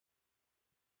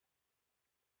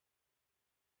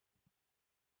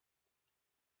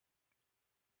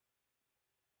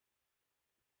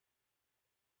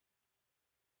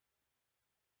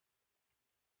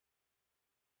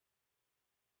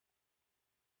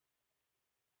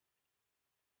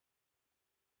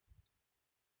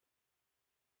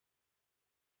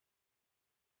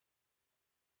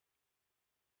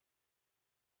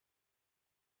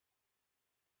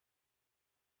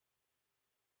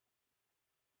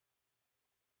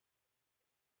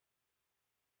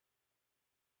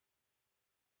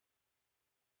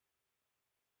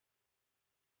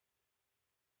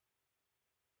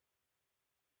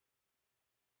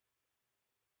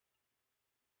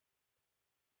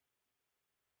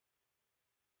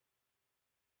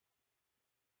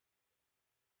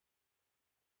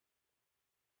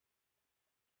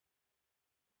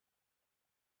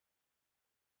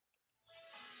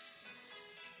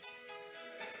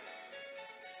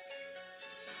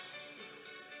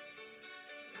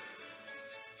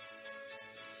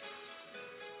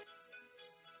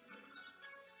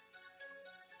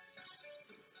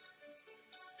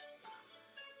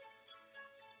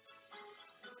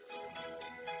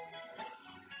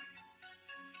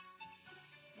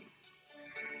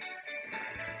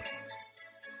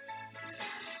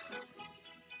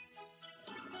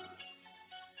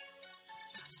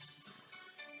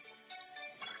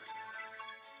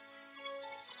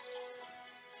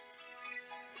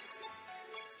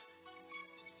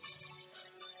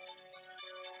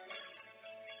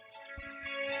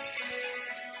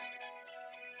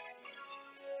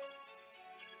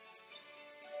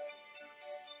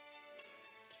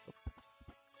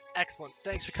Excellent.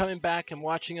 Thanks for coming back and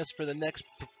watching us for the next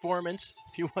performance,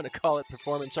 if you want to call it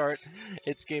performance art.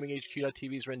 It's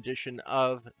GamingHQ.tv's rendition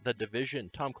of The Division,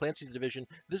 Tom Clancy's Division.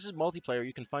 This is multiplayer.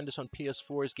 You can find us on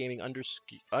PS4's gaming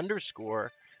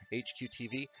underscore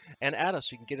HQTV and add us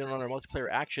so you can get in on our multiplayer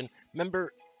action.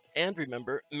 Remember,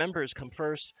 members come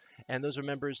first, and those are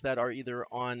members that are either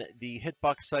on the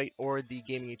Hitbox site or the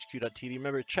GamingHQ.tv.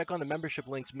 Remember, check on the membership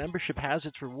links. Membership has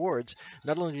its rewards.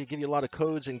 Not only do we give you a lot of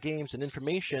codes and games and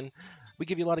information, we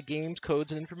give you a lot of games,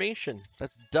 codes, and information.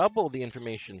 That's double the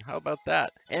information. How about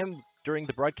that? And during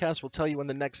the broadcast, we'll tell you when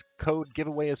the next code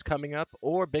giveaway is coming up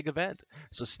or big event.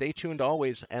 So stay tuned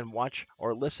always and watch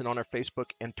or listen on our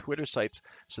Facebook and Twitter sites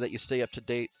so that you stay up to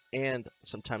date. And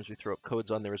sometimes we throw up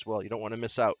codes on there as well. You don't want to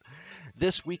miss out.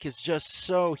 This week is just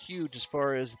so huge as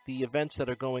far as the events that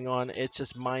are going on. It's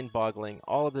just mind-boggling.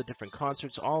 All of the different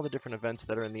concerts, all the different events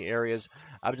that are in the areas.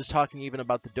 I'm just talking even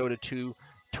about the Dota 2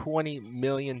 $20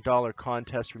 million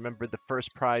contest. Remember, the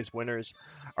first prize winners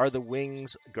are the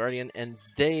Wings Guardian, and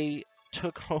they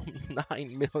took home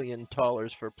 $9 million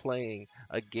for playing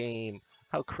a game.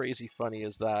 How crazy funny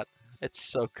is that?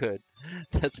 It's so good.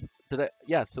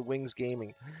 Yeah, it's the Wings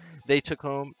Gaming. They took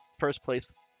home first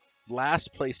place, last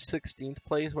place, 16th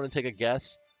place. Want to take a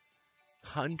guess?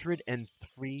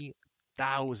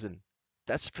 103,000.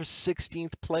 That's for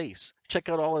 16th place. Check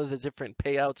out all of the different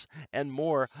payouts and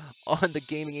more on the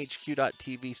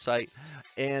GamingHQ.tv site.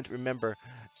 And remember,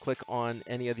 click on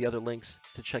any of the other links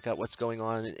to check out what's going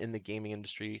on in the gaming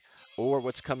industry or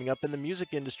what's coming up in the music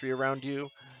industry around you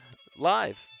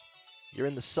live. You're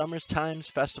in the Summer Times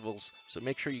festivals, so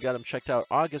make sure you got them checked out.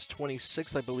 August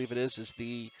 26th, I believe it is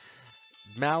the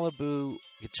Malibu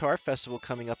Guitar Festival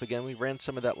coming up again. We ran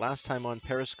some of that last time on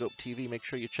Periscope TV. Make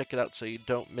sure you check it out so you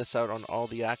don't miss out on all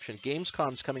the action.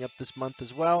 Gamescom's coming up this month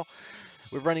as well.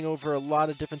 We're running over a lot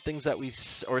of different things that we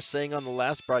are saying on the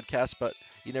last broadcast, but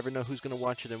you never know who's going to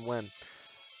watch it and when.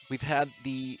 We've had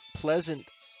the pleasant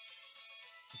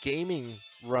gaming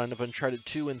run of Uncharted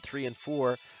 2 and 3 and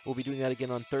 4. We'll be doing that again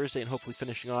on Thursday and hopefully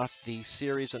finishing off the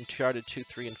series Uncharted 2,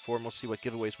 3, and 4. And we'll see what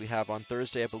giveaways we have on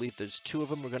Thursday. I believe there's two of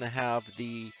them. We're going to have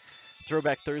the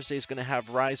Throwback Thursday is going to have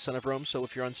Rise, Son of Rome. So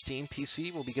if you're on Steam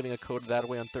PC, we'll be giving a code of that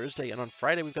away on Thursday. And on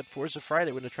Friday, we've got Forza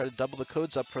Friday. We're going to try to double the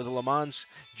codes up for the Le Mans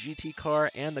GT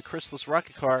car and the Chrysalis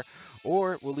rocket car.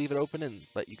 Or we'll leave it open and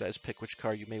let you guys pick which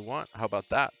car you may want. How about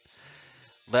that?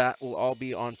 That will all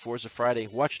be on Forza Friday.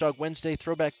 Watchdog Wednesday,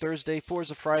 Throwback Thursday,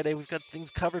 Forza Friday. We've got things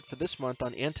covered for this month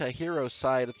on anti-hero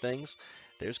side of things.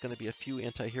 There's going to be a few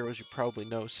anti-heroes you probably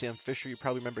know. Sam Fisher, you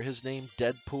probably remember his name.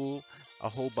 Deadpool, a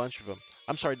whole bunch of them.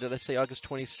 I'm sorry, did I say August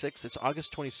 26th? It's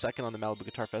August 22nd on the Malibu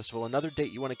Guitar Festival. Another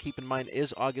date you want to keep in mind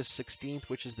is August 16th,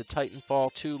 which is the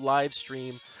Titanfall 2 live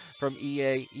stream from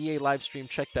EA. EA live stream,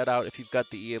 check that out if you've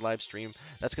got the EA live stream.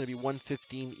 That's going to be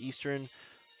 1:15 Eastern.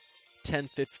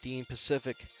 10:15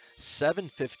 Pacific,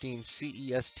 7:15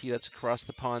 CEST. That's across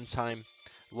the pond time.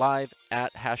 Live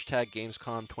at hashtag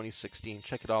Gamescom 2016.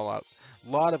 Check it all out. A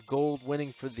lot of gold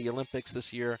winning for the Olympics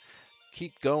this year.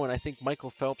 Keep going. I think Michael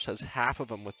Phelps has half of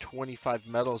them with 25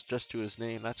 medals just to his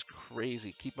name. That's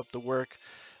crazy. Keep up the work.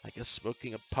 I guess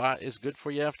smoking a pot is good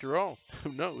for you after all.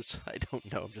 Who knows? I don't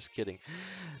know. I'm just kidding.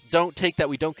 Don't take that.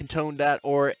 We don't condone that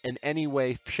or in any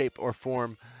way, shape, or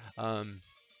form.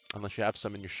 Unless you have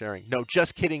some and you're sharing. No,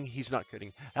 just kidding. He's not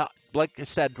kidding. Like I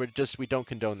said, we don't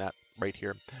condone that right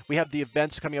here. We have the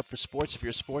events coming up for sports. If you're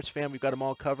a sports fan, we've got them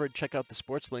all covered. Check out the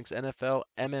sports links: NFL,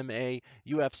 MMA,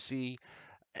 UFC,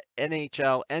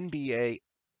 NHL, NBA,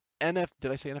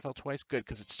 Did I say NFL twice? Good,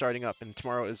 because it's starting up, and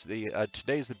tomorrow is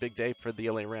today is the big day for the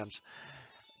LA Rams.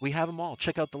 We have them all.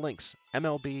 Check out the links.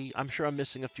 MLB, I'm sure I'm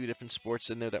missing a few different sports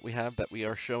in there that we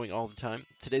are showing all the time.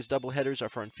 Today's double headers are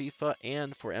for FIFA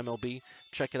and for MLB.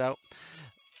 Check it out.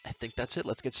 I think that's it.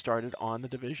 Let's get started on the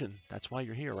division. That's why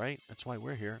you're here, right? That's why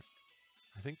we're here.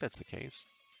 I think that's the case.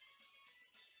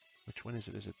 Which one is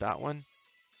it? Is it that one?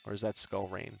 Or is that Skull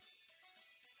Rain?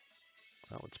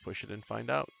 Well, let's push it and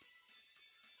find out.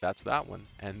 That's that one,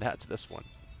 and that's this one.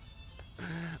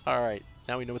 All right,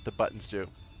 now we know what the buttons do.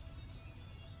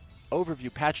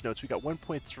 Overview patch notes. We got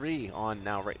 1.3 on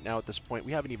now, right now at this point.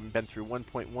 We haven't even been through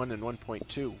 1.1 and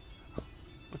 1.2.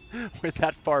 We're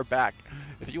that far back.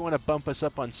 If you want to bump us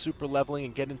up on super leveling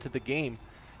and get into the game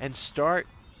and start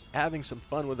having some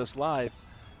fun with us live,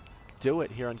 do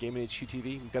it here on Gaming HQ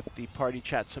TV. We've got the party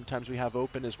chat sometimes we have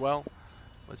open as well.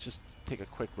 Let's just take a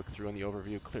quick look through on the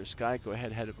overview. Clear sky, go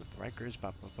ahead, head it with Rikers,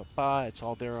 It's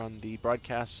all there on the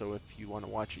broadcast, so if you want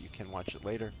to watch it, you can watch it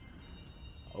later.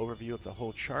 Overview of the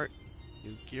whole chart.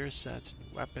 New gear sets,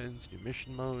 new weapons, new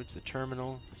mission modes, the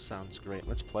terminal. Sounds great.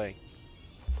 Let's play.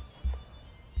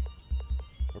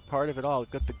 We're part of it all.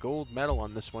 Got the gold medal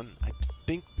on this one. I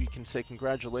think we can say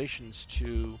congratulations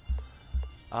to,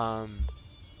 oh,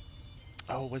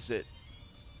 was it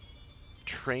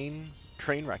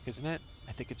Trainwreck, isn't it?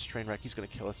 I think it's Trainwreck. He's going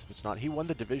to kill us if it's not. He won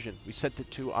the division. We sent it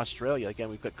to Australia. Again,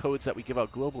 we've got codes that we give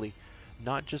out globally,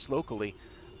 not just locally.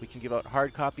 We can give out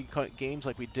hard copy games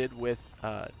like we did with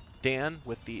Dan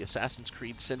with the Assassin's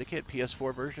Creed Syndicate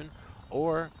PS4 version,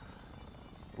 or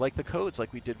like the codes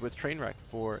like we did with Trainwreck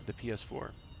for the PS4.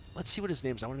 Let's see what his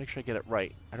name is. I want to make sure I get it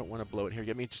right. I don't want to blow it here.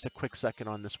 Give me just a quick second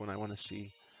on this one. I want to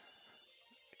see.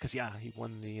 Because, yeah, he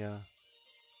won the...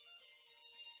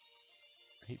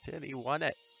 he did. He won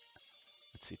it.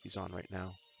 Let's see if he's on right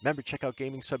now. Remember, check out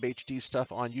Gaming Sub HD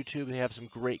stuff on YouTube. They have some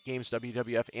great games,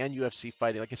 WWF and UFC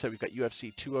fighting. Like I said, we've got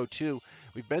UFC 202.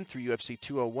 We've been through UFC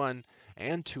 201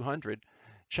 and 200.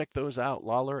 Check those out.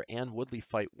 Lawler and Woodley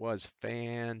fight was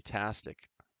fantastic.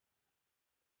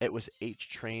 It was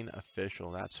H-Train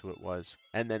official. That's who it was.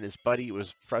 And then his buddy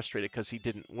was frustrated because he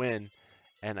didn't win.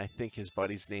 And I think his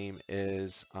buddy's name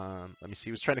is, let me see,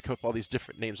 he was trying to come up with all these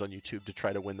different names on YouTube to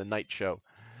try to win the night show.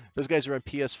 Those guys are on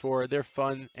PS4. They're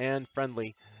fun and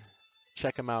friendly.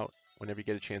 Check them out whenever you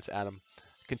get a chance, Adam.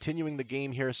 Continuing the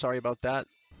game here. Sorry about that.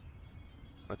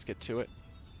 Let's get to it.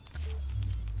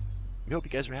 We hope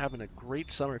you guys are having a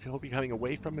great summer. If you hope you're coming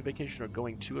away from a vacation or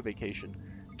going to a vacation,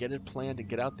 get it planned and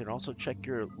get out there. And also check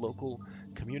your local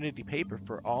community paper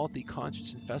for all the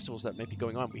concerts and festivals that might be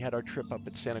going on. We had our trip up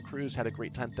at Santa Cruz, had a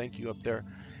great time. Thank you up there.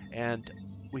 And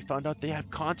we found out they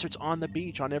have concerts on the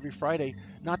beach on every Friday.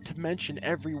 Not to mention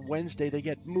every Wednesday they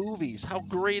get movies. How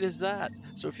great is that?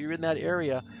 So if you're in that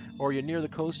area or you're near the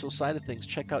coastal side of things,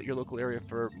 check out your local area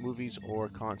for movies or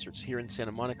concerts. Here in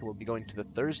Santa Monica, we'll be going to the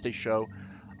Thursday show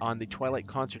on the Twilight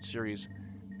Concert Series.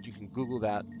 You can Google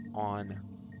that on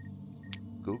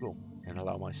Google and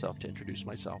allow myself to introduce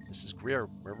myself. This is Greer.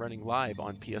 We're running live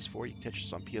on PS4. You can catch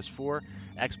us on PS4,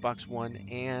 Xbox One,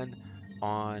 and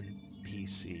on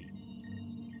PC.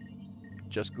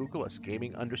 Just Google us,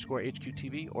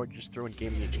 gaming_HQTV, or just throw in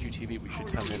Gaming HQTV. We should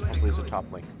come in hopefully as a top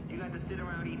link.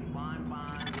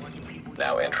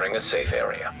 Now entering a safe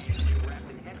area.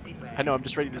 I know, I'm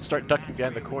just ready to start ducking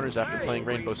behind the corners after playing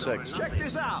Rainbow Six. Check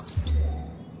this out.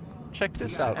 Check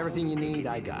this out. Everything you need,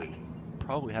 I got.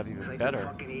 Probably have even better.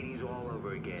 Fucking 80s all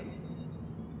over again.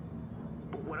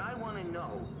 But what I want to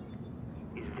know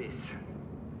is this: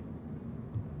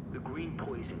 the green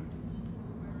poison.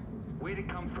 Where'd it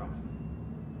come from?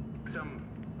 Some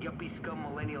yuppie scum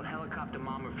millennial helicopter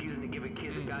mom refusing to give her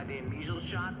kids a goddamn measles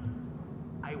shot?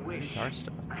 I wish. Our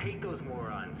stuff. I hate those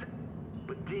morons.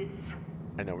 But this.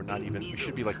 I know we're not even. We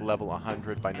should be like level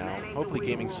 100 by now. Hopefully,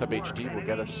 Gaming Sub HD will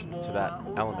get us to that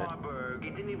element.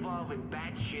 It didn't evolve in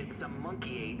bat shit some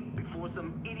monkey ate before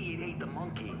some idiot ate the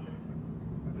monkey.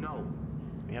 No.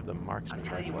 We have the marksman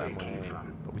rifle ammo,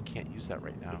 but we can't use that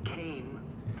right now. It came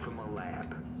from a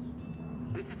lab.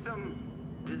 This is some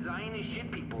designer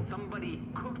shit, people. Somebody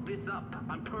cooked this up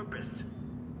on purpose.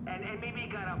 And maybe it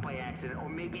got out by accident, or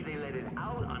maybe they let it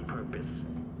out on purpose.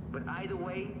 But either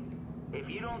way, if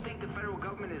you don't think the federal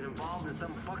government is involved in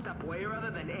some fucked up way or other,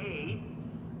 then A,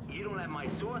 you don't have my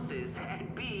sources,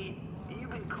 and B, you've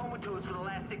been comatose for the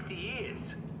last 60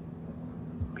 years.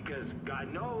 Because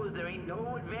God knows there ain't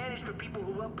no advantage for people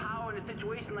who love power in a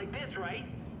situation like this, right?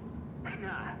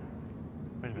 Nah.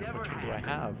 Wait a minute, Never which one do I happened.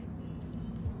 have?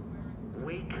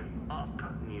 Wake up,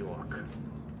 New York.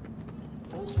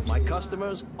 My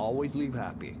customers always leave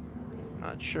happy.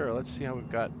 Not sure. Let's see how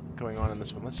we've got going on in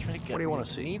this one. Let's try to get. What do you want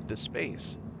to see? Need the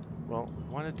space. Well,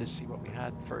 wanted to see what we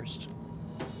had first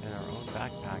in our own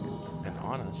backpack and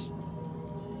on us.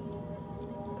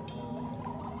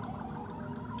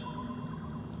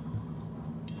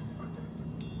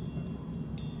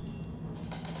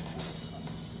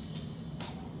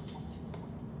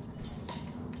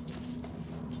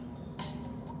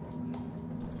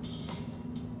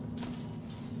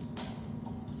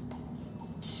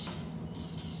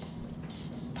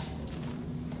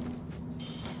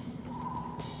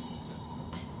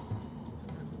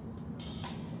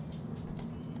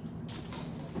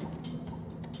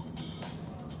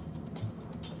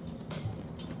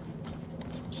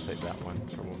 Save that one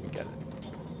for when we get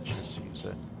it. Just use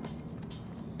it.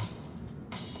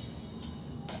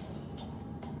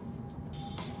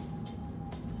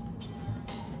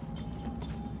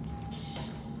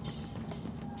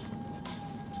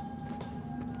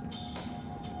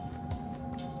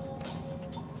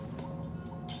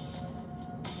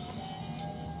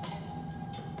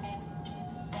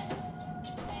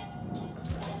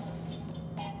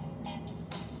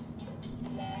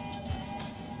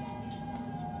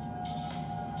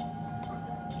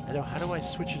 I know, how do I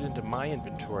switch it into my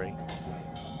inventory?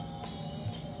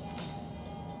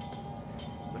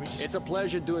 Let me just It's a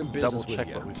pleasure doing double business with check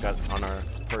you. what we've got on our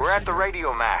person We're at the here.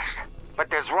 radio mast, but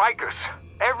there's Rikers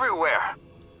everywhere.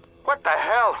 What the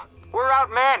hell? We're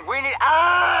outmanned. We need...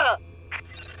 Ah!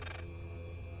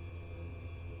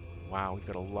 Wow, we've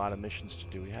got a lot of missions to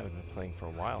do. We haven't been playing for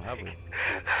a while, have we?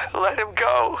 Let him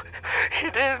go. He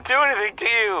didn't do anything to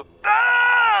you.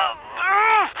 Ah!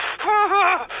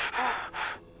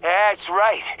 That's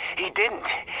right. He didn't.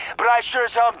 But I sure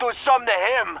saw him do something to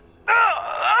him.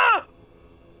 Ah!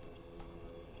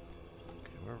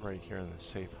 Okay, we're right here in the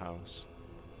safe house.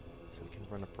 So we can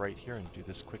run up right here and do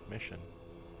this quick mission.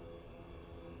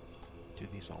 Do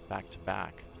these all back to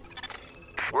back.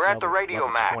 We're at the radio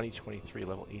level mast. 20, 23,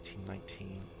 level 18,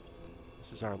 19.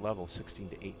 This is our level 16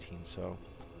 to 18, so...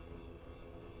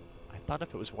 I thought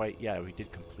if it was white, yeah, we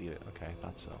did complete it. Okay, I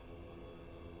thought so.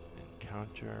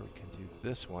 Encounter, we can do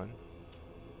this one.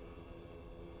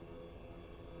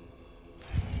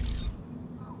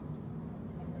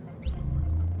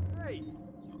 Hey,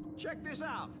 check this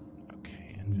out.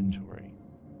 Okay, inventory.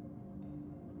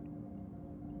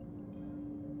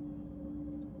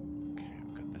 Okay,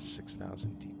 we've got the 6,000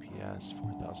 DPS,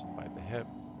 4,000 by the hip.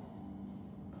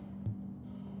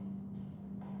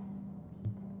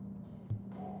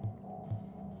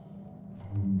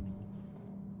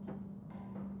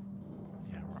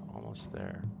 Yeah, we're almost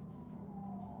there.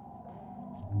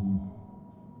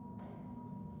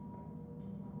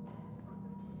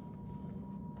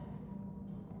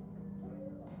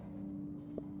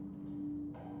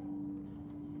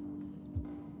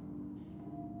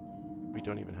 We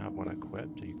don't even have one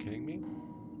equipped. Are you kidding me?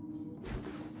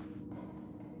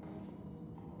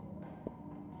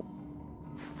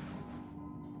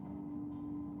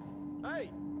 Hey,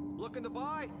 looking to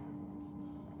buy?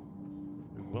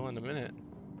 We will in a minute.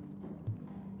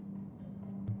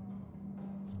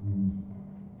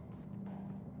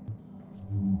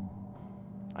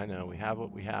 I know, we have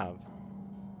what we have.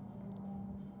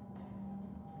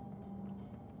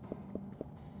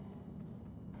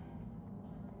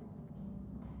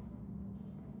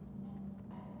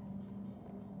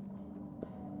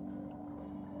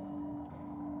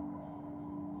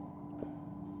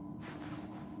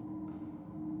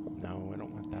 No, I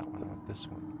don't want that one. I want this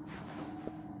one.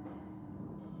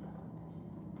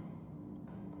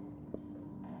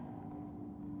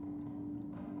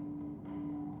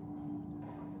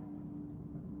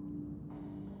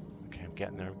 Okay, I'm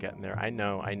getting there, I'm getting there. I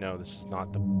know, this is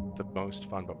not the most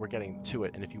fun, but we're getting to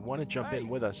it. And if you want to jump in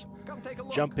with us, Come take a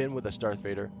look. jump in with us, Darth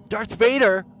Vader. Darth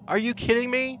Vader? Are you kidding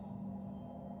me?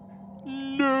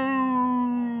 No!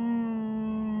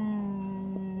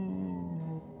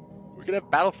 We're gonna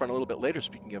have Battlefront a little bit later,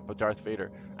 speaking of Darth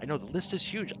Vader. I know the list is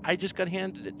huge. I just got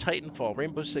handed it. Titanfall,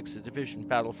 Rainbow Six, The Division,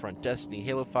 Battlefront, Destiny,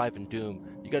 Halo 5, and Doom.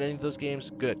 You got any of those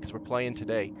games? Good, because we're playing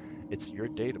today. It's your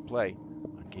day to play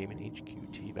on Gaming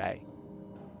HQ TV.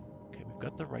 Okay, we've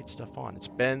got the right stuff on. It's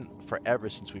been forever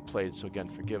since we played, so again,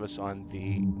 forgive us on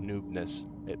the noobness.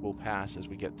 It will pass as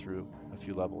we get through a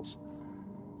few levels.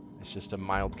 It's just a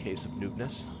mild case of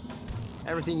noobness.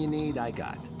 Everything you need, I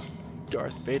got.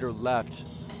 Darth Vader left.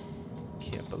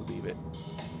 Can't believe it.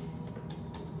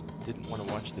 Didn't want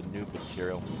to watch the noob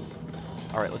material.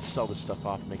 Alright, let's sell this stuff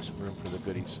off and make some room for the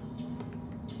goodies.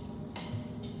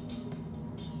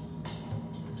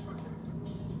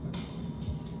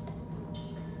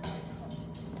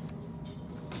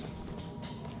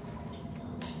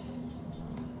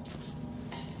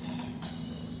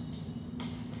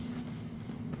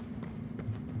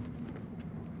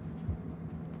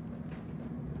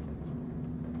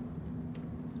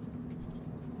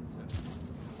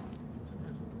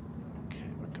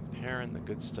 Comparing the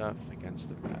good stuff against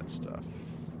the bad stuff.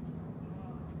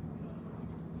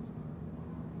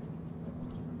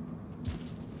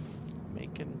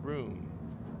 Making room.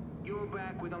 You're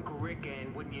back with Uncle Rick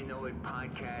and Wouldn't You Know It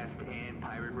podcast and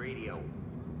pirate radio.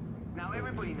 Now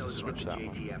everybody knows about the Switch that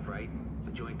one. JTF, right?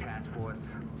 The Joint Task Force.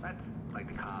 That's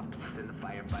like the cops and the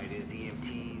firefighters,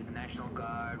 EMTs, National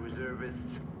Guard,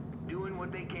 reservists, doing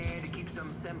what they can to keep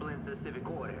some semblance of civic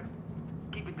order,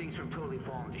 keeping things from totally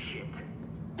falling to shit.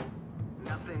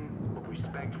 Nothing but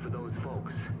respect for those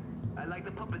folks. I like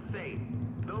the puppets say,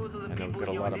 those are the people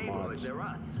in your neighborhood, they're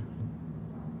us.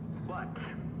 But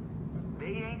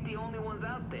they ain't the only ones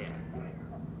out there.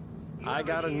 I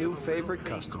got a new favorite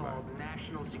customer.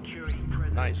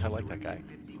 Nice, I like that guy.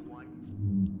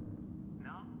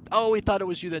 Oh, we thought it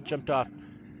was you that jumped off.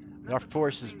 Our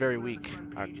force is very weak.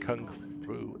 Our kung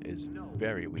fu is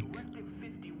very weak.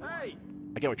 Hey,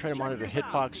 Again, we're trying to monitor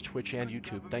Hitbox, Twitch, and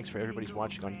YouTube. Thanks for everybody's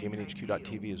watching on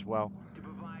GamingHQ.tv as well.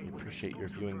 We appreciate your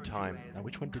viewing time. Now,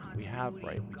 which one didn't we have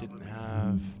right? We didn't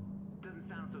have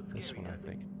this one, I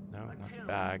think. No, not the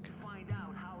bag.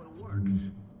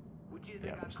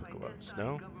 Yeah, it was the gloves.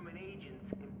 No?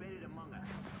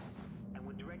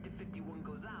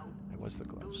 It was the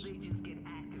gloves.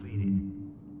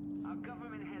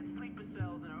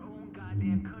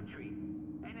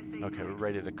 Okay, we're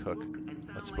ready to cook.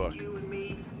 Let's book.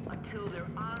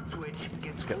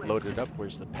 Let's get loaded up.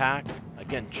 Where's the pack?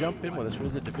 Again, jump in with us. We're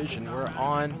the division. We're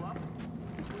on.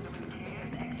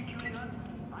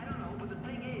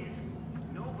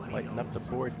 Lighten up the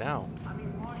board now.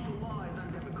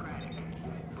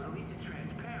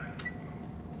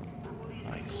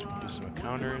 Nice. We can do some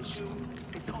encounters.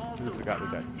 Ooh, we got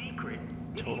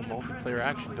total multiplayer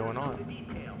action going on.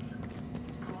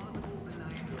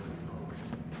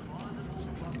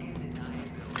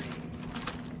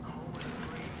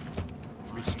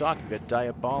 Restock. We got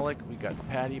Diabolic. We got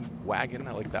Patty Wagon.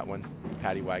 I like that one.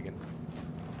 Patty Wagon.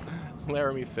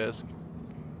 Laramie Fisk.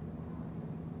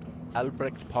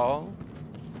 Albrecht Paul.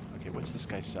 Okay, what's this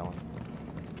guy selling?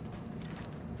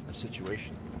 A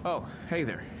situation. Oh, hey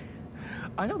there.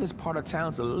 I know this part of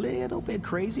town's a little bit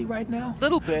crazy right now.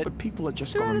 Little bit. But people are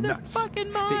just They're out going of their nuts.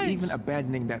 fucking minds. They're even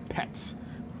abandoning their pets.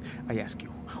 I ask you,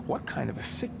 what kind of a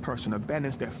sick person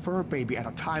abandons their fur baby at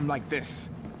a time like this?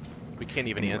 We can't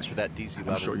even answer that DZ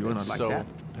level. I'm sure you're not like so that.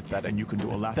 pathetic. And you can do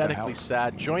a lot to Pathetically help.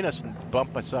 sad. Join us and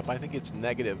bump us up. I think it's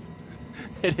negative.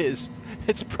 It is.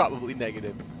 It's probably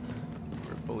negative.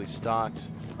 We're fully stocked.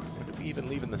 What did we even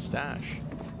leave in the stash?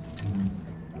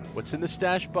 What's in the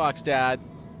stash box, Dad?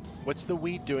 What's the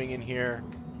weed doing in here?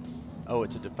 Oh,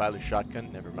 it's a defiler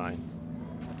shotgun? Never mind.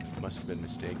 Must have been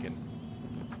mistaken.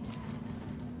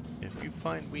 If you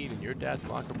find weed in your dad's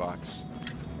locker box,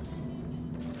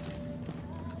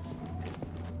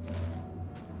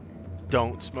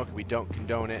 don't smoke it. We don't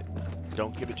condone it.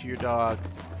 Don't give it to your dog.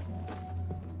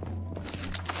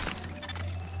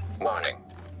 Warning.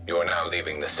 You are now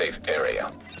leaving the safe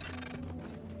area.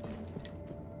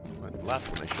 Went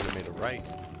left when I should have made a right.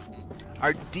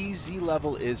 Our DZ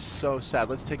level is so sad.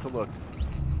 Let's take a look.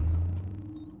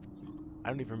 I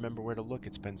don't even remember where to look.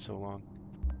 It's been so long.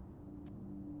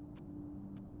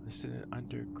 Listed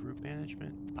under group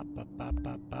management. Ba, ba, ba,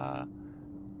 ba, ba.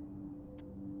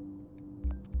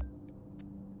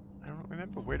 I don't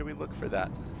remember. Where do we look for that?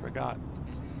 I forgot.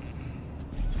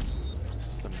 This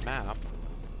is the map.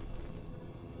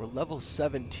 We're level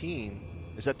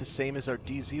 17. Is that the same as our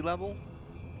DZ level?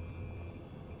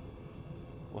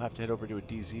 We'll have to head over to a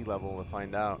DZ level to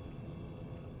find out.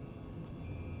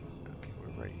 Okay,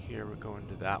 we're right here. We're going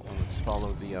to that one. Let's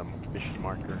follow the mission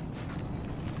marker.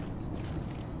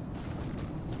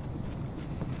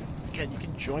 Again, you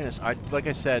can join us. Like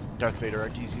I said, Darth Vader, our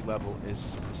DZ level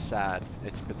is sad.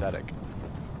 It's pathetic.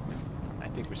 I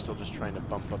think we're still just trying to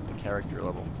bump up the character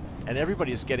level. And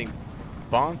everybody is getting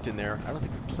bonked in there. I don't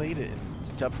think we played it in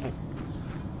several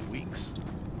weeks.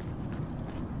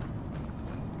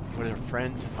 What a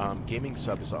friend, gaming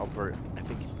sub is over, I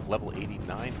think, level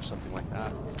 89 or something like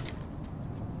that.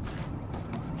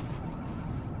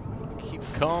 Keep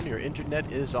calm, your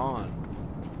internet is on.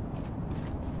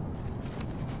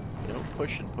 No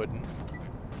pushing pudding.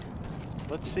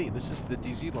 Let's see, this is the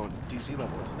DZ level,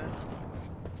 isn't it?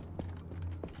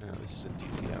 No, this isn't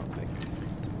DZ, I don't think.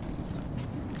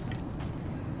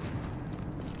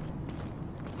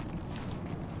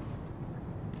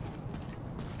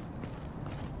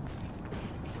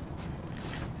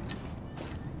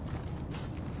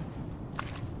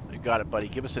 Got it, buddy.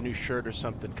 Give us a new shirt or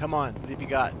something. Come on. What have you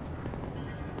got?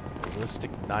 Ballistic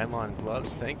nylon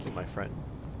gloves. Thank you, my friend.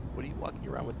 What are you walking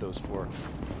around with those for?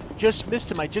 Just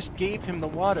missed him. I just gave him the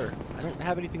water. I don't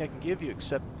have anything I can give you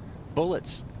except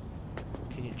bullets.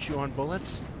 Can you chew on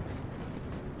bullets?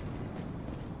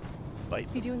 Bite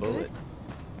the You doing bullet. good?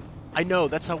 I know.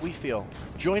 That's how we feel.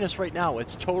 Join us right now.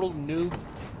 It's total noob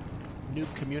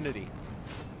community.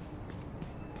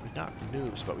 We're not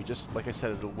noobs, but we just, like I said,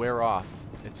 it'll wear off.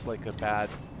 It's like a bad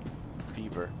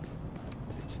fever.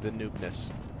 It's the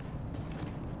noobness.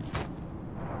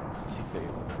 Let's see if they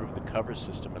improve the cover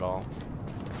system at all.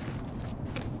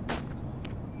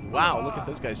 Wow, look at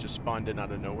those guys just spawned in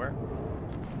out of nowhere.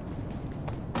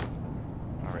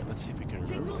 Alright, let's see if we can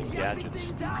remove the gadgets.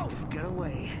 You can just get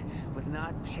away with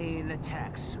not paying the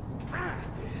tax.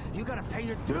 You gotta pay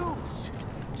your dues,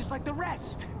 just like the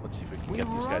rest. Let's see if we can get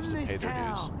these guys to pay their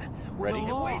dues. Ready?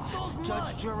 The law,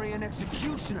 judge, jury, and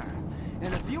executioner.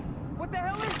 And if you... What the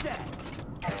hell is that?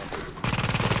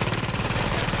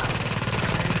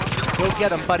 Go get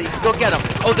them, buddy. Go get them.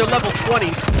 Oh, they're level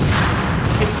 20s.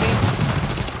 Kidding me?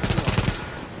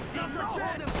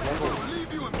 Level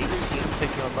 18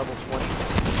 taking on on level 20.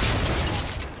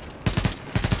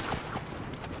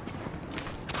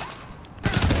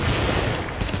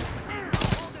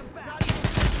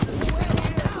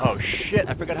 Oh shit,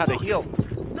 I forgot how to heal.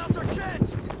 Now's our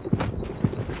chance.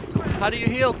 How do you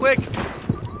heal? Quick!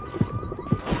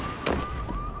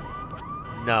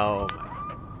 No,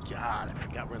 my god, I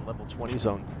forgot we're in level 20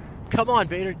 zone. Come on,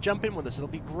 Vader, jump in with us. It'll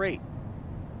be great.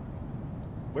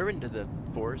 We're into the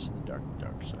forest and the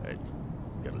dark side.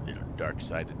 Got a little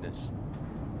dark-sidedness.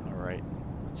 Alright,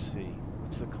 let's see.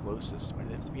 What's the closest? Why do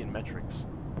they have to be in metrics?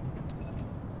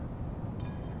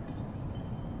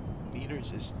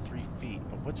 Meters is 3 feet,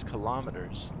 but what's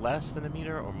kilometers? Less than a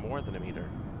meter or more than a meter?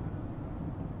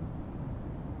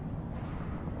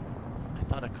 I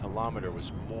thought a kilometer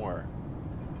was more.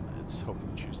 Let's hope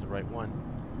we choose the right one.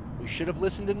 We should have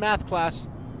listened in math class.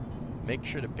 Make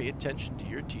sure to pay attention to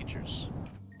your teachers.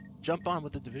 Jump on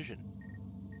with the Division.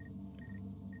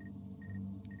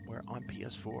 We're on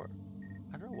PS4.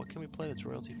 I don't know, what can we play that's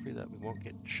royalty free that we won't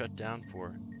get shut down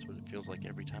for? That's what it feels like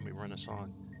every time we run a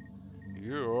song.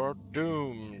 You're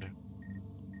doomed.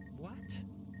 What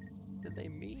did they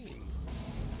mean?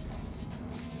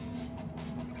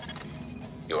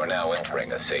 You are now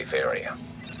entering a safe area.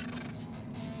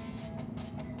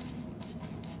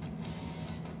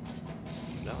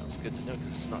 No, it's good to know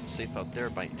because it's not safe out there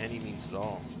by any means at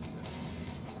all.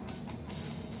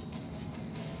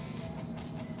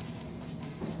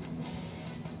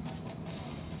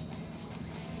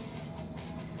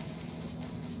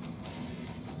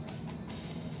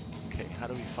 Okay, how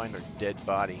do we find our dead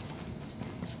body?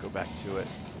 Let's go back to it.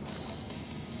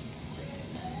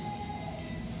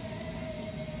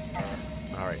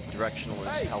 Alright, directional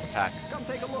is health pack. Come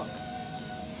take a look.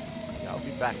 Yeah, I'll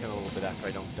be back in a little bit after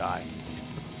I don't die.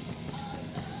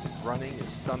 Running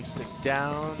is thumbstick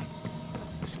down.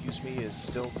 Excuse me is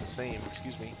still the same.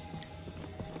 Excuse me.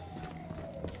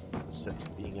 Sense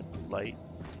of being impolite.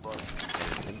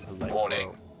 Impolite.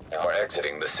 Warning. You are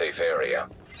exiting the safe area.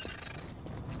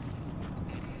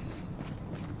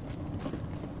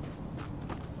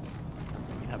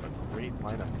 We have a great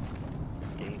lineup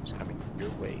of games coming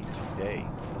your way today.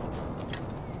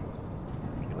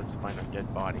 Okay, let's find our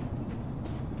dead body.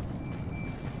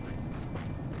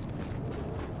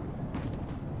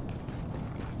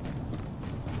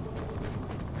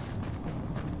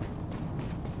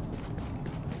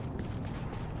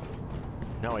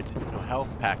 No, I didn't know health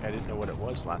pack. I didn't know what it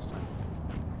was last time.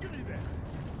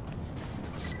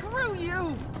 Screw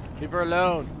you! Leave her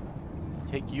alone.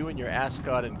 Take you and your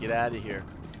ascot and get out of here.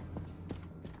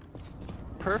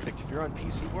 Perfect. If you're on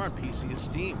PC, we're on PC. It's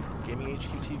Steam. Gaming HQ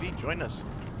TV. Join us.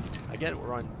 Again,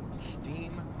 we're on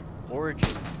Steam, Origin,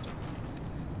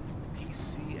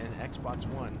 PC, and Xbox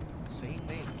One. Same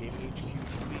name, Gaming HQ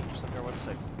TV, just like our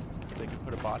website. They could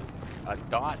put a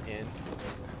dot in.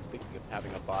 Thinking of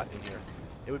having a bot in here.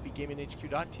 It would be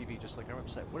gaminghq.tv, just like our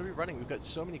website. What are we running? We've got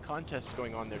so many contests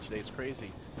going on there today. It's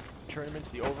crazy. Tournaments,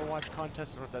 the Overwatch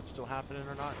contest. I don't know if that's still happening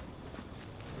or not.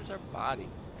 Where's our body?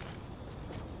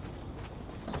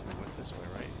 So we went this way,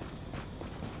 right?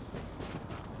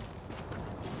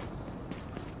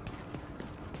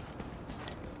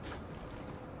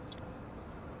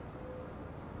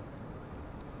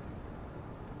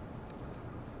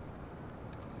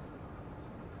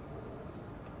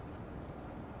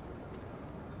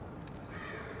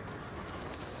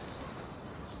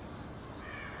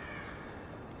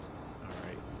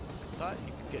 Thought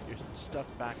you could get your stuff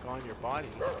back on your body.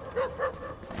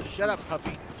 Shut up,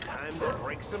 puppy. Time to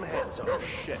break some heads Oh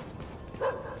shit.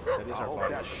 That is I our hope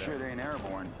body. that over shit there. ain't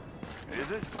airborne.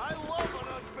 Is it? I love an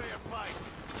unfair fight.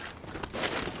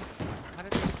 How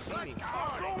did they see me?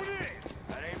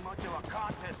 That ain't much of a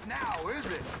contest now, is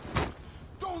it?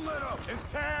 Don't let up.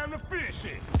 It's time to finish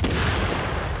it.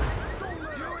 Don't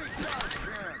let you ain't got a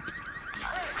chance.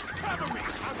 Hey, cover me.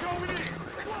 I'm going in.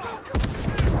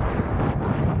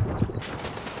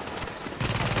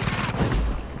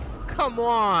 Come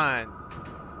on!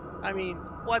 I mean,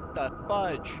 what the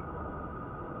fudge?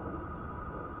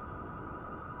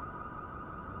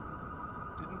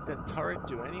 Didn't the turret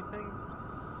do anything?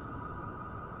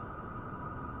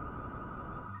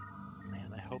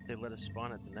 Man, I hope they let us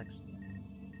spawn at the next...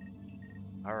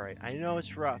 Alright, I know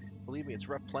it's rough. Believe me, it's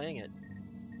rough playing it.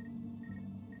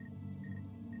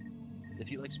 If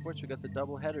you like sports, we got the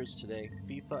double headers today.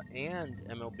 FIFA and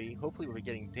MLB. Hopefully we'll be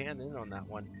getting Dan in on that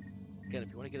one. Again,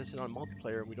 if you want to get us in on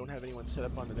multiplayer and we don't have anyone set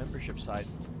up on the membership side,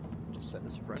 just send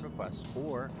us a friend request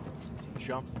or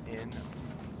jump in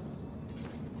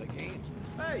the game.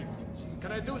 Hey,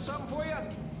 can I do something for you?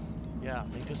 Yeah,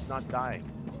 make us not die.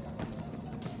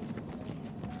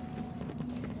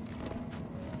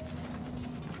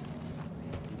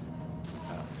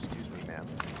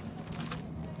 man.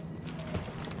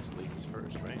 This ladies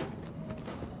first, right?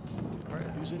 Alright,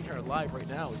 who's in here alive right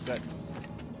now? We've got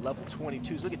level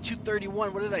 22s. Look at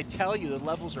 231. What did I tell you? The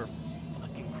levels are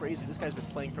fucking crazy. This guy's been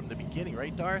playing from the beginning,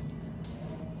 right, Darth?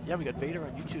 Yeah, we got Vader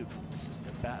on YouTube. This is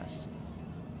the best.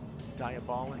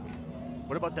 Diabolic.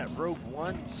 What about that Rogue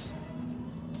One's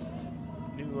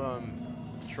new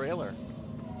trailer?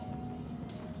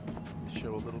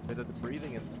 Show a little bit of the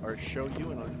breathing, or show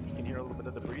you, and you can hear a little bit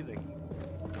of the breathing.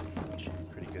 Should be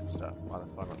pretty good stuff. A lot of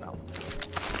fun on that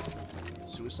one.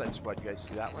 Suicide Squad, you guys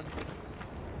see that one?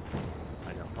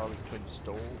 I know, Harley Quinn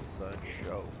stole the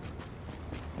show.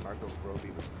 Margot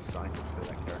Robbie was designed to play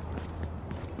that character.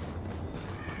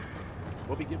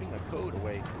 We'll be giving a code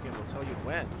away. Again, we'll tell you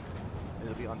when. And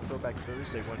it'll be on Throwback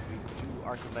Thursday when we do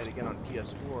Arkham Knight again on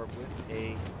PS4 with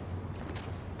a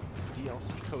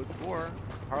DLC code for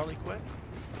Harley Quinn.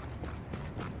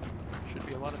 Should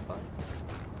be a lot of fun.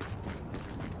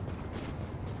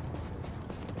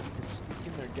 I need to sneak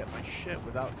in there and get my shit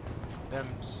without them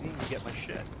seeing me get my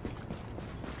shit.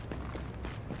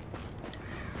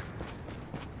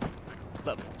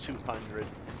 Level 200.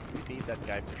 We need that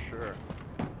guy for sure.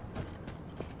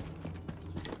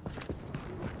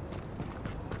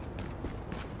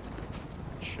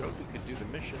 Showed we could do the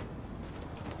mission.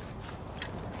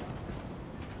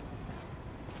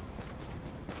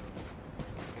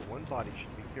 Okay, one body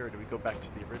should be here. Do we go back to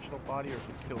the original body, or if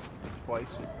we kill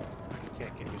twice, you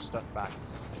can't get your stuff back?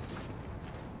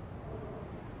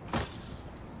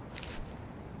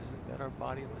 Isn't that our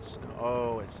body in the snow?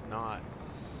 Oh, it's not.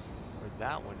 Where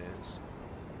that one is.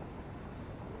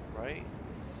 Right?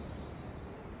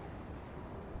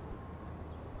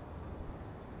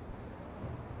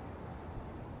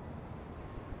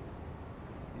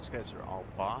 These guys are all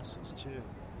bosses too.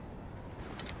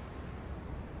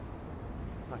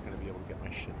 I'm not going to be able to get my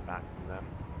shit back from them.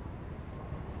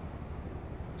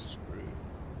 I'm screwed.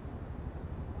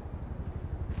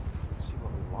 Let's see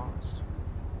what we lost.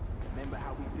 Remember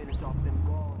how we finished off them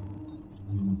guards?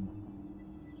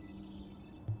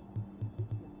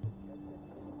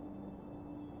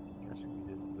 Guessing we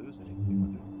didn't lose anything.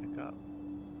 What did we pick up?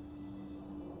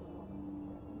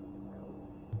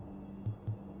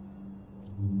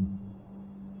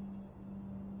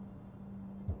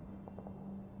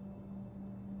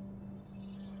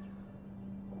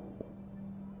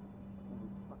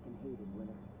 Fucking hated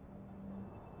winner.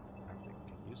 I don't think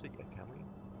we can use it yet, can we?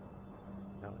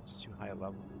 No, it's too high a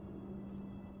level.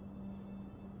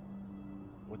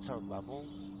 What's our level?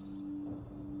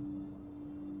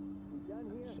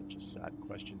 That's such a sad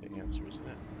question to answer, isn't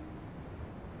it?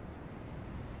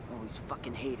 Always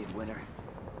fucking hated winner.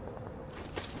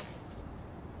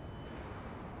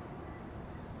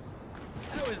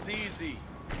 That was easy.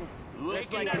 Looks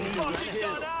Taking like that an easy fucking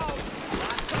kill. gun out.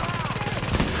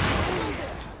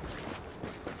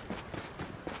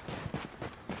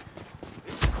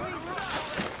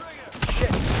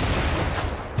 Shit! You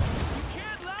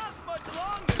can't last much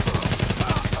longer.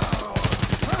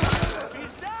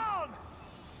 He's down.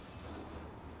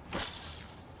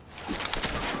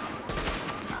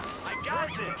 I got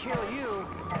this. Kill you.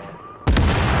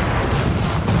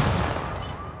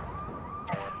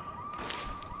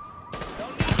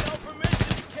 Don't need no permission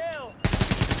to kill.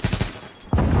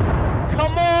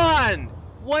 Come on!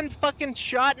 One fucking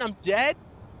shot and I'm dead?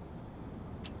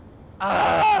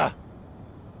 Ah!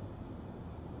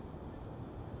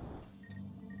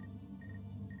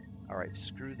 Alright,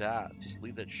 screw that. Just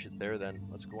leave that shit there then.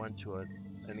 Let's go on to an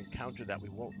encounter that we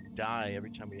won't die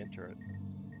every time we enter it.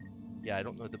 Yeah, I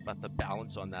don't know about the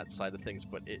balance on that side of things,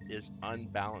 but it is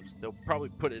unbalanced. They'll probably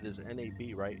put it as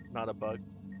NAB, right? Not a bug.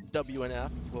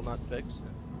 WNF will not fix.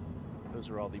 Those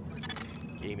are all the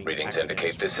gaming Readings acronyms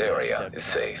indicate this for area dev is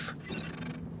chat. safe.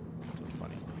 So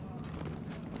funny.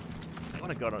 I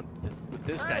want to go on with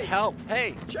this guy. Help!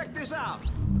 Hey! Check this out.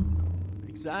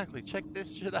 Exactly. Check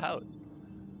this shit out.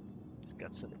 He's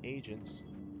got some agents.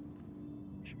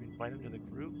 Should we invite him to the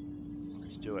group?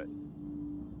 Let's do it.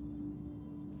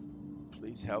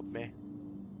 Please help me.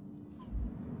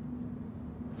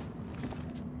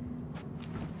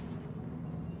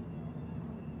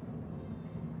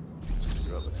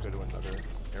 Screw it. Let's go to another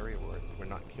area where we're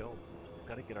not killed.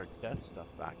 Gotta get our death stuff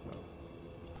back though.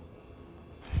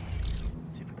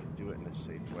 Let's see if we can do it in a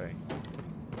safe way.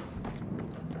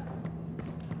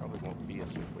 Probably won't be a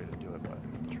safe way to do it, but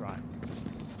try.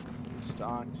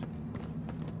 Stocked.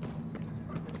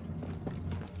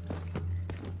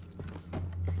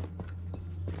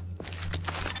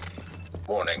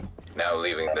 Warning, now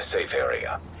leaving the safe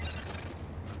area.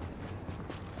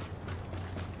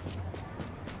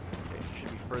 Okay,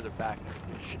 should be further back.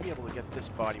 should be able to get this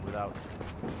body without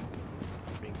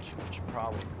being too much a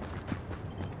problem.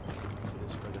 So it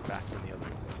is further back than the other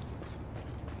one.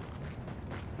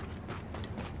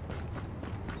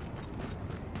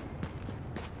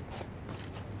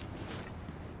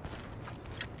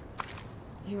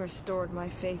 You restored my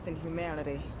faith in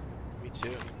humanity. Me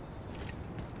too.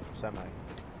 Semi.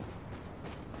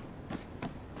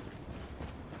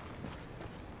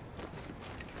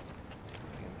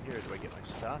 Here, do I get my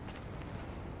stuff?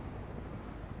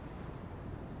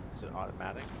 Is it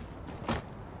automatic?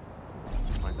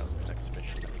 Let's find out the next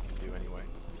mission that we can do anyway.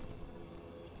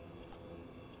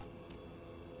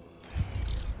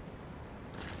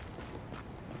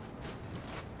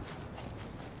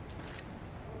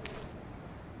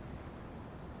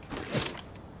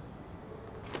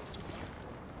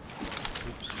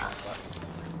 Oops, wrong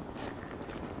button.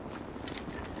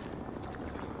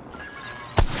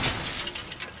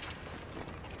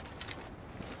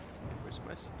 Where's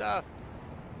my stuff?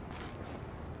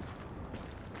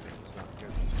 Okay, it's not here.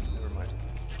 Never mind.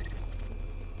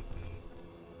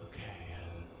 Okay.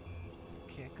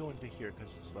 Can't go into here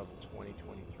because it's level 20,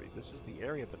 23. This is the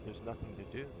area, but there's nothing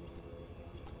to do.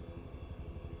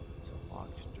 It's a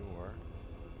locked door.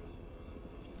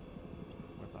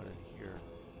 What about in here?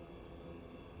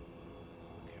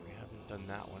 Okay, we haven't done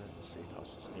that one, and the safe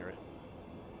house is near it.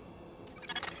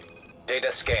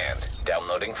 Data scanned.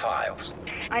 Downloading files.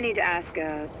 I need to ask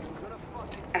a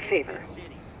favor.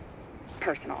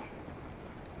 Personal.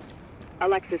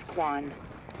 Alexis Kwan.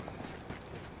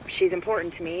 She's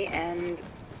important to me, and,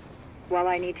 well,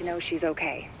 I need to know she's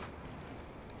okay.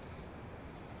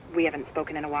 We haven't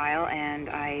spoken in a while, and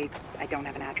I don't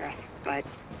have an address, but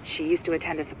she used to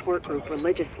attend a support group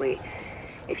religiously.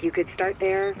 If you could start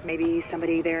there, maybe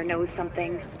somebody there knows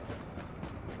something.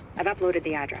 I've uploaded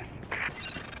the address.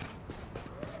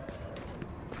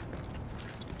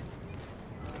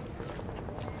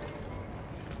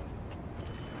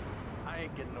 I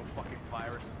ain't getting no fucking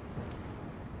virus.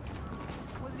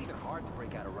 It wasn't even hard to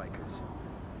break out of Rikers.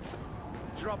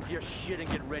 Drop your shit and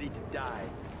get ready to die.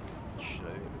 Shit,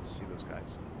 I didn't even see those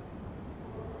guys.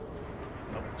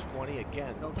 Level 20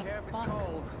 again. Don't What the care if it's fuck?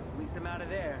 cold. At least I'm out of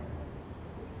there.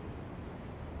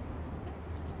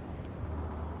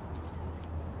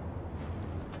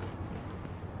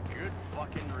 Good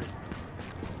fucking riddance.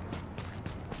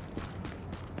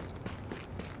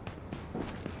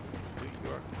 New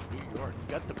York, New York.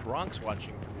 You got the Bronx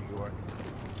watching from New York.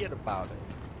 Forget about it.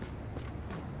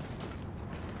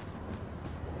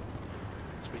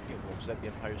 Speaking of, was that the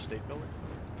Empire State Building?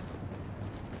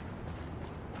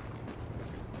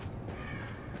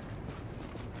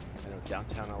 I know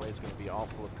downtown LA is going to be all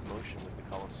full of commotion with the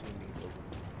Coliseum being filled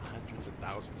with hundreds of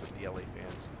thousands of the LA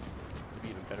fans. It'd be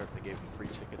even better if they gave them free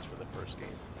tickets for the first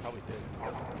game. Probably did.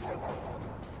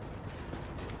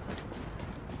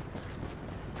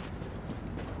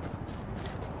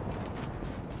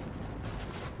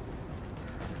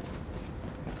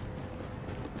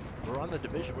 We're on the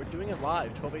Division. We're doing it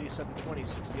live. 1287, 20,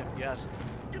 60 FPS.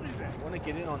 Give me that. Want to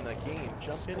get in on the game?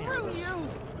 Jump in here. Screw with us. you!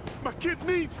 My kid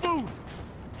needs food!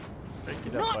 Break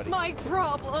it up, Not buddy. my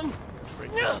problem.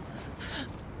 Break it up.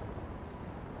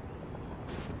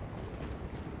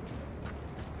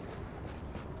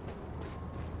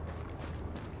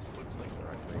 This looks like the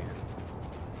right way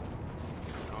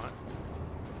in. Not.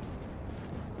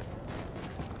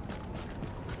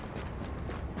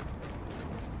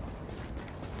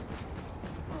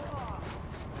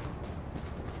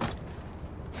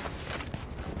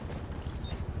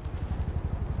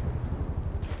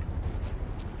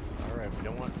 Alright, we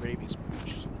don't want rabies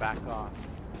pooch, so back off.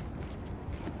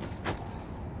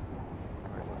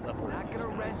 Alright, what level are Not these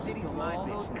gonna rest guys? until all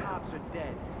those cops are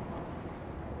dead.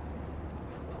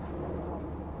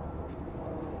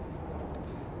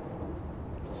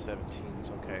 Seventeen's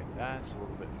okay. That's a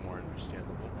little bit more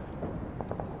understandable.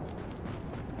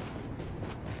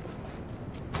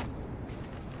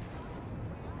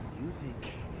 You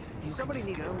think you Somebody can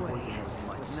needs just to get away poison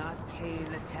with with not paying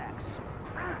the tax.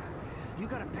 You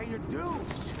gotta pay your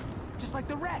dues, just like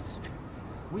the rest.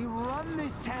 We run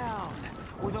this town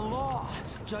with a law,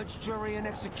 judge, jury, and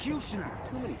executioner.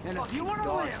 And if you want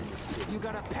to live, you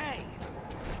gotta pay.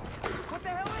 What the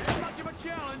hell is this much of a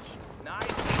challenge? Nice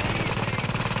and easy.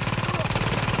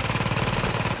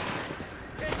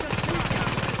 It's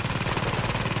a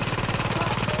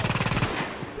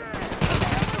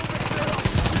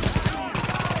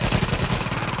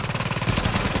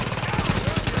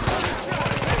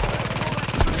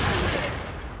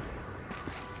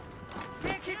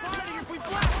Can't keep hiding if we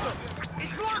blast them!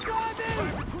 It's locked on in!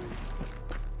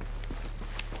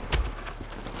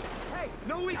 Hey,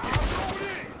 no weakness! I'm going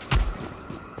in!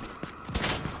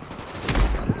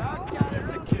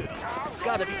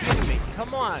 gotta be kidding me.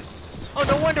 Come on. Oh,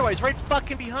 no wonder why he's right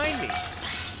fucking behind me.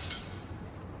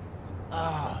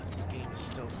 Ah, this game is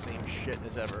still same shit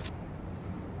as ever.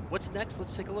 What's next?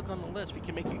 Let's take a look on the list. We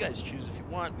can make you guys choose if you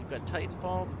want. We've got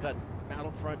Titanfall, we've got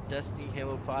Battlefront, Destiny,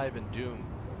 Halo 5, and Doom.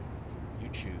 You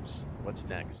choose. What's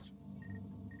next?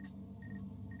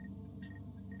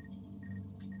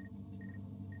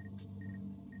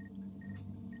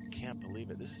 Can't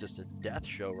believe it. This is just a death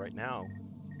show right now.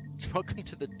 Welcome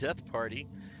to the death party.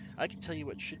 I can tell you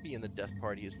what should be in the death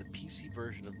party is the PC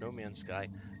version of No Man's Sky.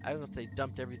 I don't know if they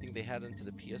dumped everything they had into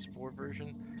the PS4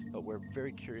 version, but we're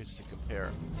very curious to compare.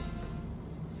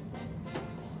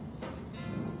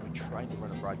 We tried to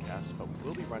run a broadcast, but we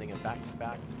will be running a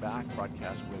back-to-back-to-back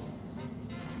broadcast with...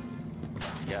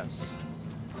 Yes,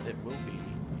 it will be,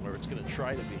 or it's going to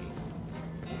try to be.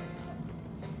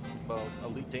 Well,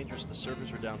 Elite Dangerous, the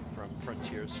servers are down from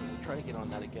Frontier, so we'll try to get on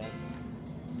that again.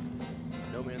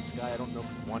 No Man's Sky, I don't know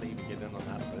if we want to even get in on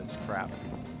that, but it's crap.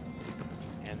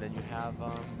 And then you have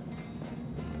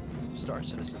Star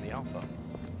Citizen, the Alpha.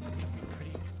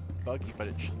 Pretty buggy, but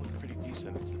it should look pretty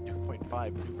decent. It's the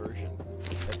 2.5 new version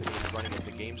that they've been running at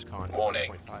the Gamescom.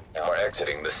 Warning, you are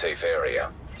exiting the safe area.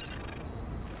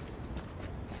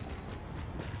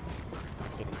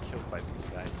 Getting killed by these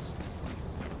guys.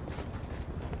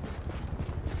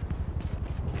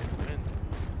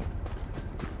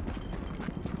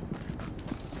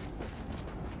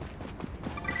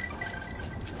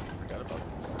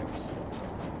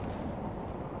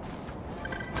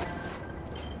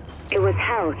 It was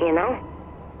hell, you know?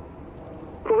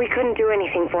 But we couldn't do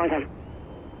anything for them.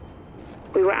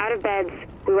 We were out of beds,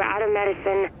 we were out of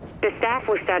medicine, the staff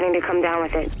was starting to come down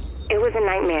with it. It was a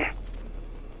nightmare.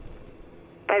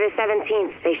 By the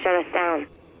 17th, they shut us down.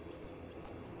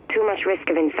 Too much risk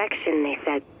of infection, they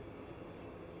said.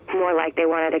 More like they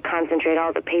wanted to concentrate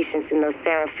all the patients in those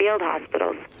Sarah Field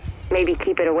hospitals. Maybe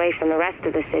keep it away from the rest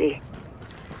of the city.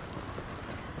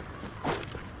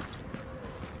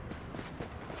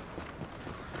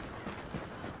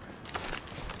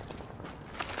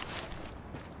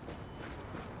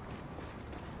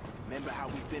 Remember how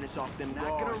we finish off them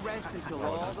Not gonna rest until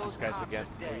all those guys cops again.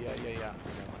 are Oh, dead. yeah.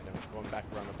 I know. Going back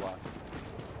around the block.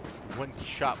 One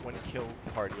shot, one kill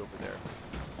party over there.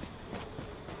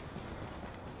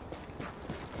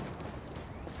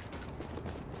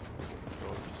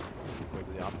 So just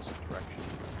go the opposite direction.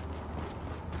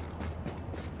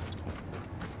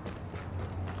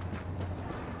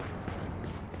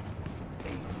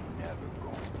 Ain't never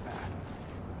going back.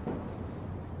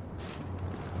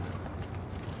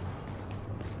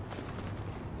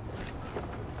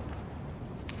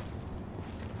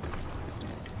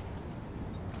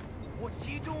 What's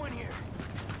he doing here?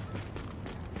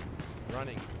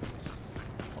 Running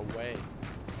away.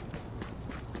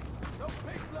 No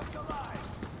pig left alive.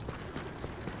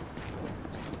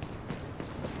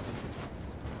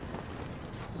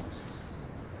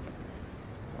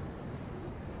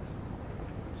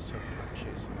 So not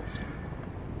chasing us.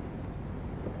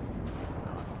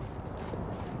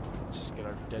 Let's just get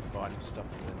our dead body stuff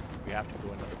and then we have to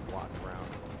go another block around.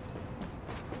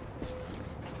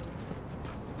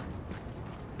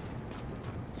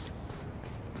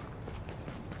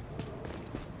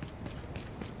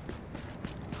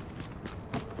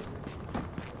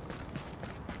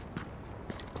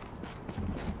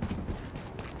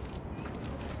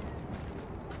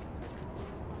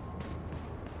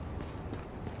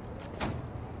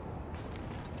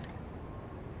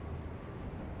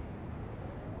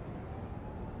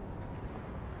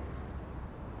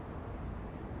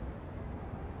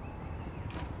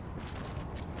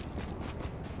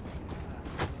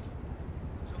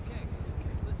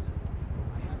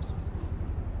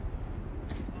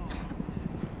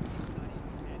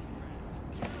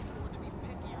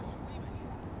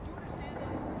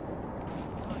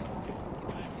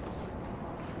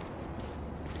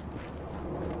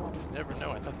 Never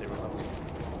know, I thought they were level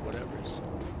whatever's.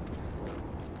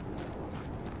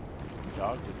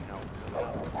 Dog didn't help.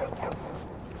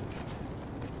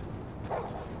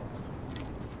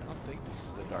 I don't think this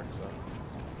is the dark zone.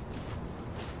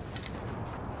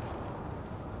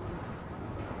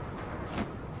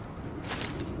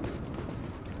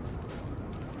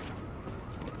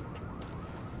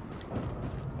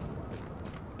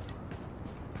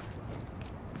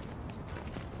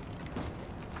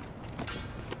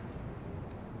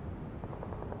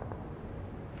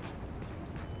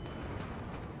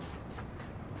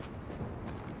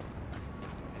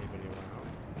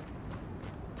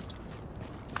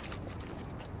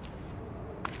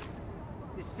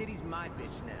 City's my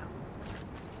bitch now.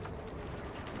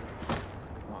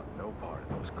 Want no part of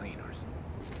those cleaners.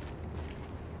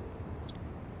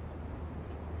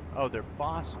 Oh, they're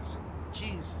bosses.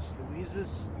 Jesus,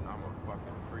 Louises. I'm a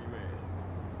fucking free man.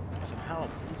 Need some help.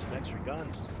 Need some extra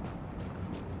guns.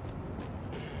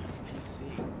 PC.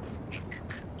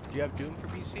 Do you have Doom for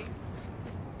PC?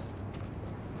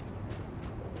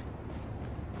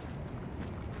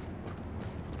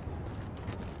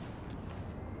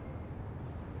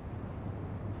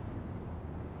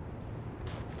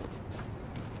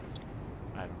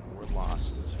 We're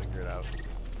lost. Let's figure it out.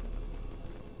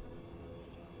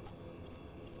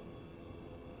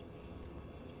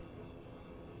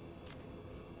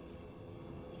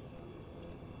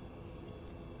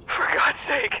 For God's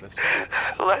sake,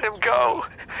 let him go.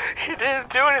 He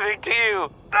didn't do anything to you.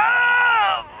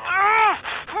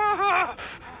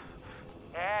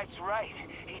 That's right.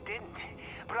 He didn't.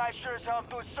 But I sure as hell am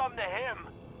doing something to him.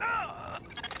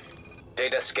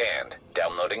 Data scanned.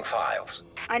 Downloading files.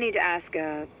 I need to ask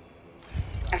a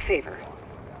favor.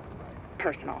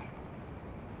 Personal.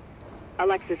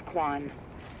 Alexis Kwan.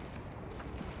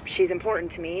 She's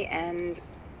important to me, and,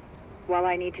 well,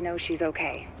 I need to know she's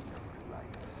okay.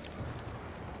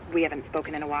 We haven't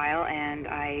spoken in a while, and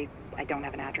I don't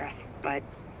have an address, but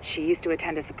she used to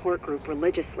attend a support group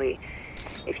religiously.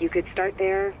 If you could start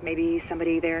there, maybe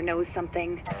somebody there knows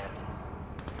something.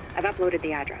 I've uploaded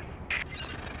the address.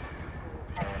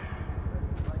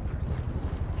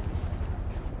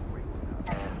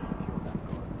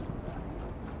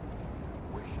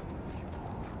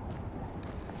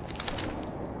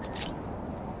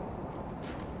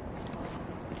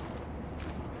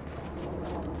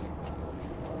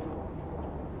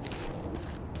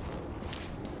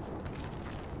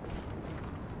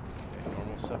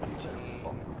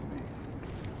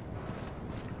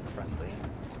 Friendly.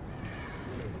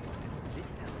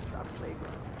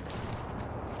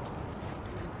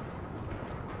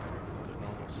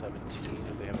 Normal 17.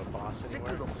 Do they have a boss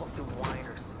anywhere? Sick of the fucking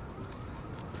whiners.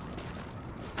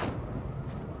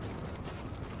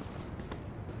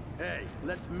 Hey,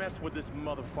 let's mess with this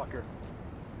motherfucker.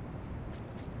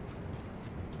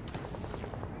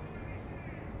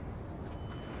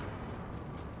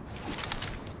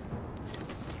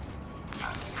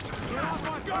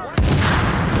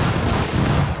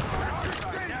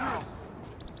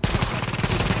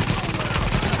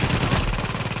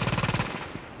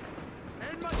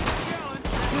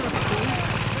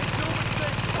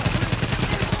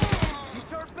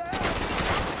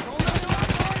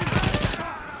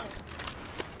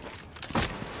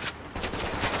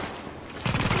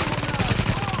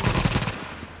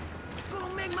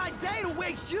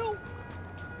 You?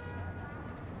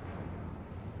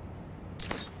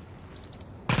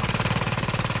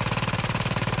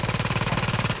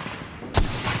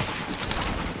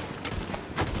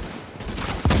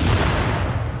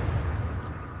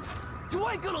 You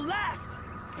ain't gonna last.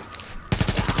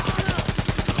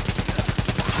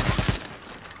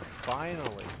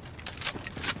 Finally.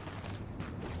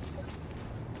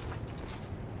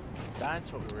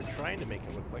 That's what we were trying to make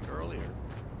it look like earlier.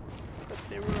 But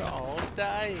they were all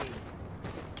dying.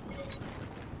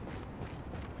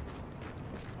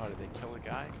 Oh, did they kill a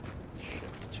guy? Shit,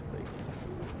 it's too late.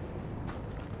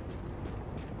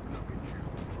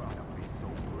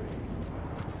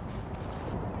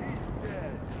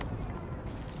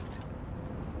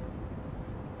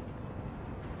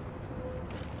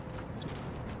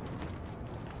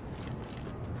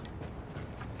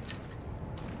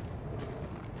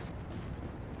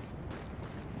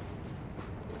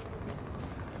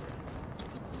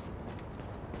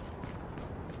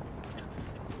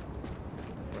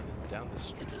 Down the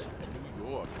streets of New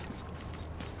York.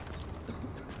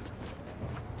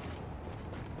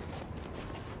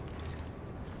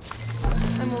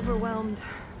 I'm overwhelmed.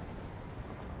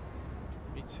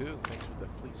 Me too. Thanks for the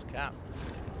fleece cap.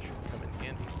 Should come in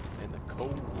handy. And the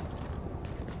cold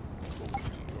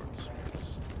New York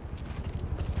streets.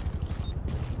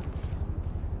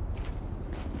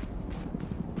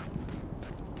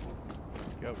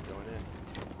 Go, going in.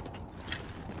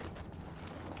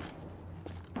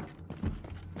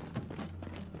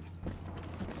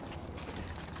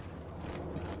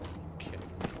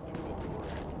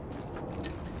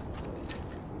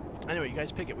 Anyway, you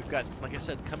guys pick it. We've got, like I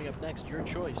said, coming up next, your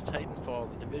choice, Titanfall,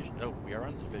 The Division. Oh, we are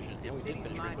on The Division, and we did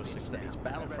finish Rainbow Six. That means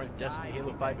Battlefront, Destiny,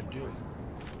 Halo 5, and Doom.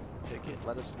 Pick it.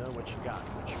 Let us know what you got,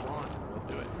 what you want. We'll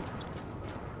do it.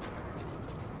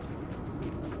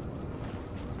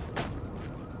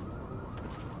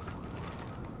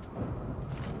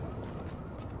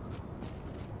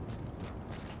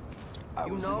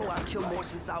 You know, I killed more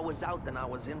since I was out than I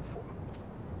was in for.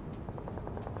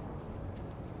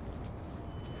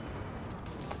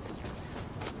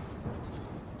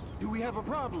 Do we have a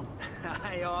problem?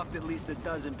 I offed at least a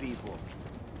dozen people.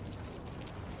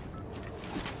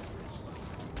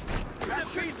 That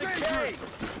piece of cake!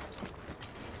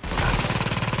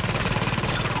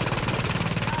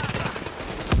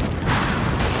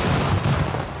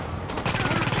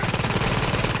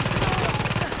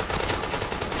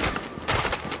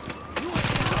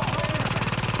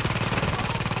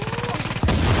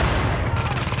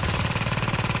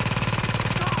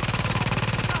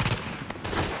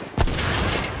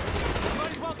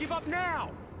 Might as well give up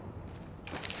now!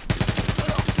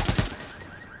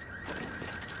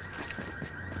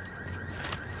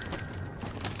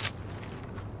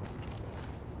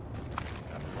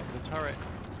 The turret.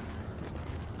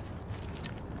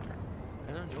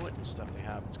 I don't know what new stuff they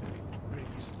have. It's going to be pretty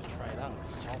decent to try it out.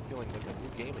 It's all feeling like a new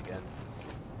game again.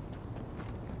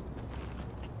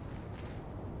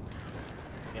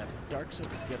 Yeah, the Dark Zone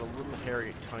can get a little hairy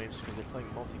at times because they're playing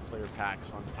multiplayer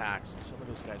packs on packs, and some of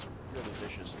those guys are really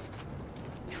vicious.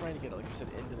 I'm trying to get, like I said,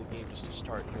 into the game just to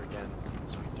start here again,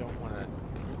 so we don't want to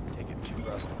take it too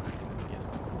rough on the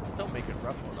beginning. Don't make it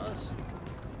rough on us.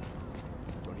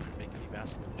 Don't even make any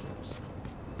Vaseline jokes.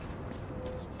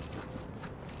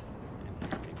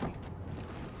 And here, maybe.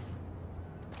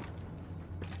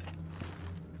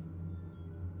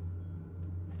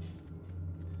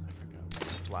 I forgot.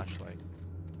 Flashlight.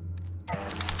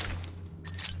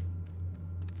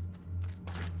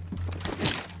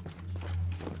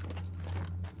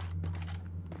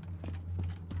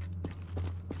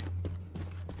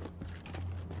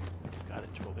 Got it,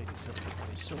 1287.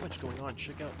 There's so much going on.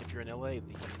 Check out, if you're in LA, the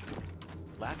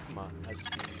LACMA has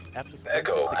the epic.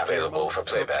 Echo the available Guillermo for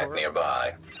del playback Toro.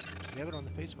 nearby. We have it on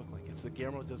the Facebook link. It's the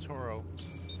Guillermo del Toro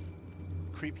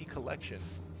Creepy Collection.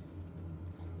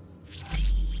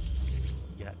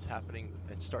 Yeah, it's happening.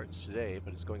 It starts today,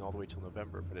 but it's going all the way till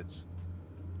November. But it's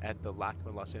at the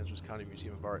LACMA Los Angeles County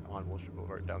Museum of Art on Wall Street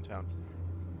Boulevard downtown.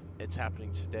 It's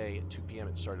happening today at 2 p.m.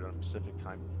 It started on Pacific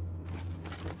time.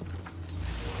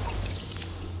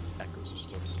 Echoes are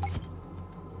still the same.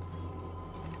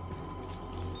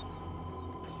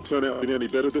 Turn out any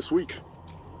better this week?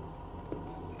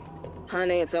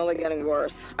 Honey, it's only getting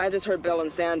worse. I just heard Bill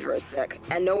and Sandra are sick,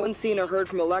 and no one's seen or heard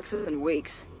from Alexis in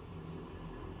weeks.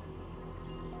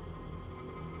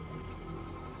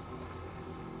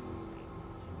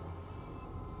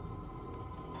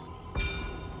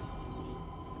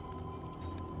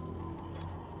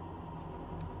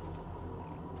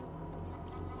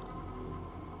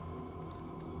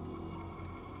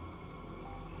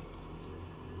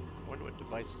 I wonder what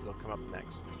devices they'll come up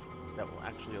next that will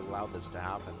actually allow this to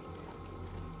happen.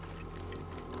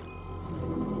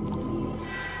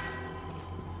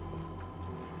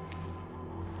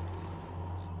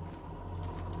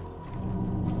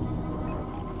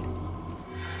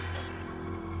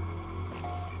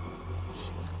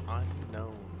 She's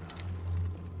unknown.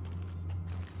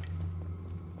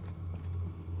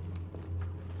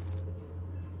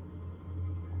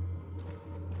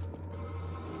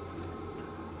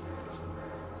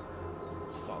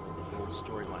 Let's follow the whole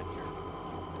storyline here.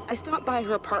 I stopped by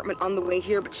her apartment on the way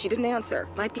here, but she didn't answer.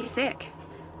 Might be sick.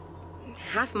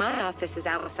 Half my office is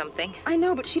out with something. I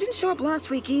know, but she didn't show up last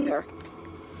week either.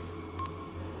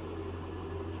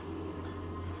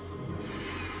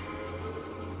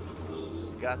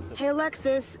 She's got the Hey,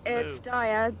 Alexis, it's Hello.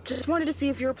 Daya. Just wanted to see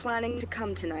if you're planning to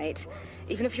come tonight.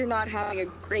 Even if you're not having a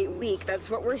great week, that's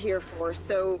what we're here for.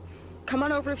 So come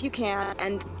on over if you can,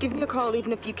 and give me a call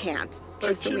even if you can't.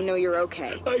 Just so we know you're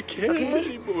okay. I can't Okay?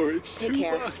 anymore. It's Take too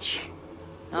care. much.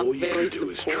 I'm All you very can do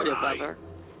is supportive try. of her.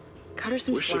 Cut her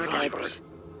some We're slack, Albert. survivors.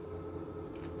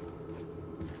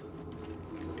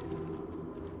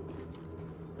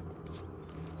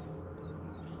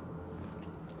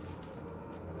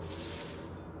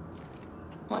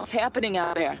 What's happening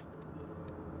out there?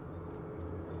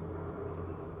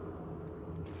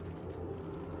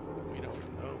 We don't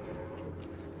know.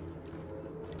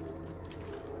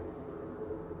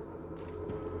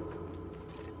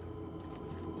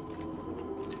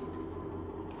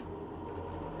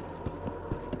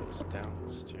 It's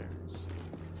downstairs.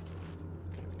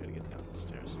 Okay, we gotta get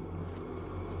downstairs.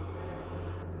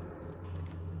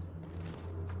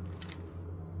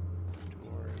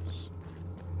 Doors.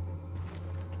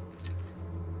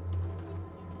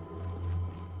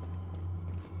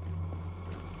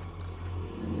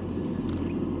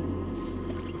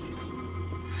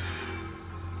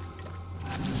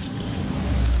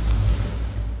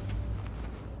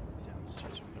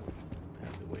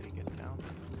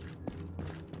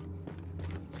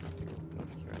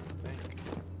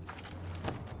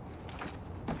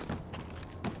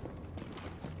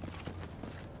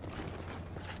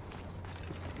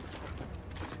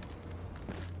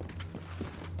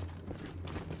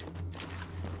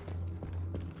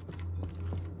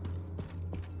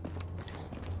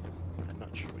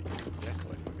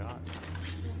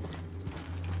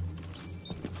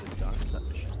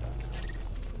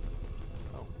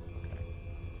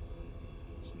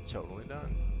 totally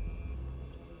done.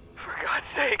 For God's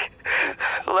sake,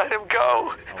 let him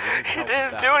go. He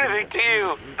didn't do anything to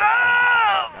you.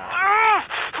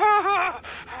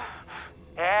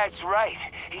 That's right,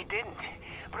 he didn't.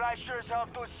 But I sure as hell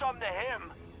am doing something to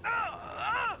him.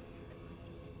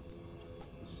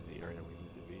 This is the area we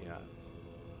need to be at.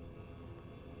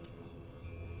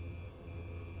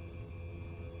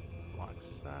 Blocks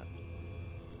is that?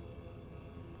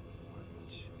 1,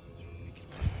 2, 3.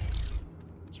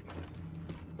 Let's run it.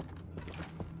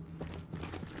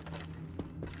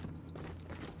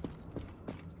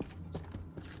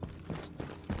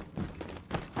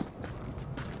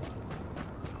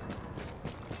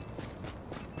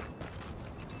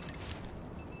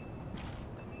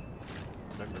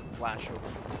 Remember, flash over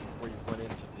before you run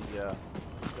into the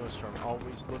snowstorm.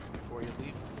 Always look before you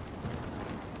leave.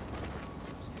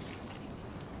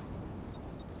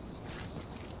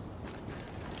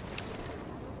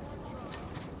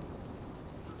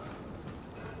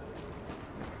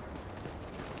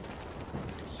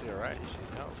 Is she alright? She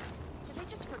needs help. Did they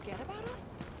just forget about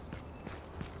us?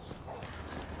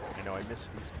 I know, I miss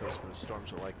the East Coast when the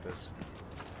storms are like this.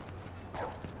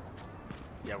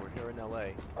 Yeah, we're here in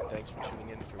LA. Thanks for tuning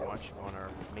in if you're watching on our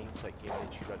main site,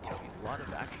 GameHQ.tv. A lot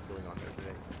of action going on there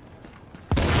today.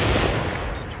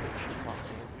 Twitch, Fox,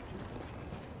 and YouTube.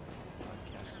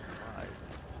 Broadcasting live.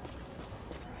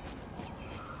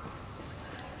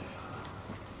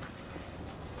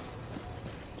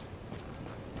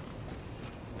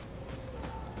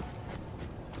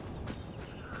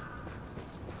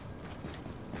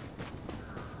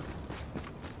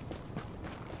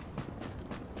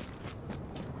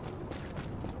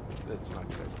 That's not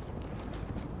good.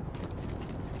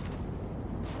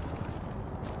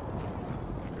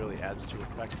 It really adds to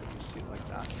effect when you see it like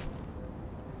that.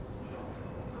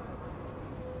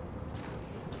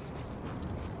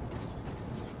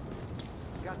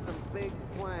 Got some big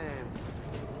plans.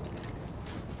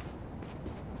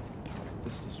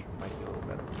 This district might be a little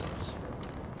better for us.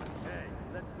 Hey,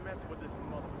 let's mess with this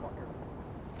motherfucker.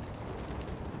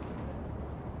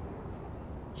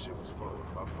 Shit was fun.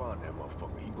 If I find that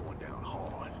motherfucker, he going down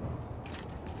hard.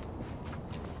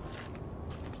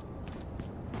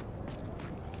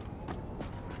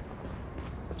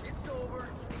 It's over.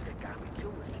 They got me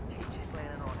too contagious.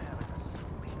 Planning on having a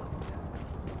sweet old time.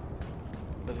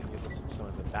 Letting you listen to some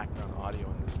of the background audio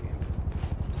in this game.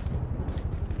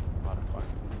 A lot of fun.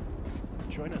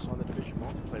 Join us on the Division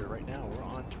multiplayer right now. We're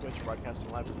on Twitch,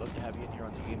 broadcasting live. We'd love to have you in here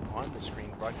on the game on the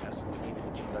screen, broadcasting the game at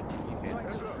GameHQ.tv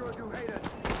fans. Sure do hate us.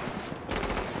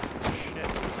 Shit,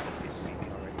 they see me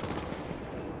already.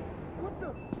 What the?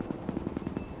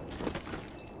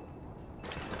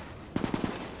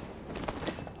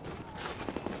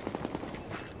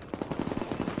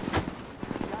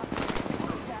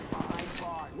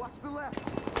 Watch the left.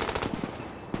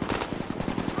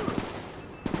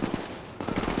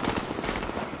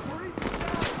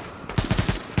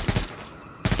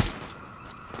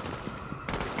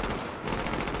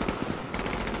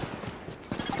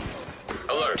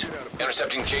 Alert.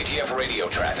 Intercepting JTF radio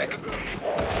traffic.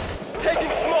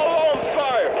 Taking small arms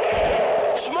fire.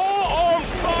 Small arms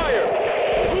fire.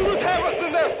 Who would have us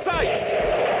in their sights?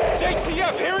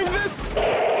 JTF hearing this?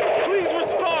 Please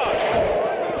respond.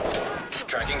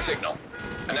 Tracking signal.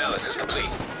 Analysis complete.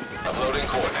 Uploading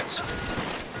coordinates.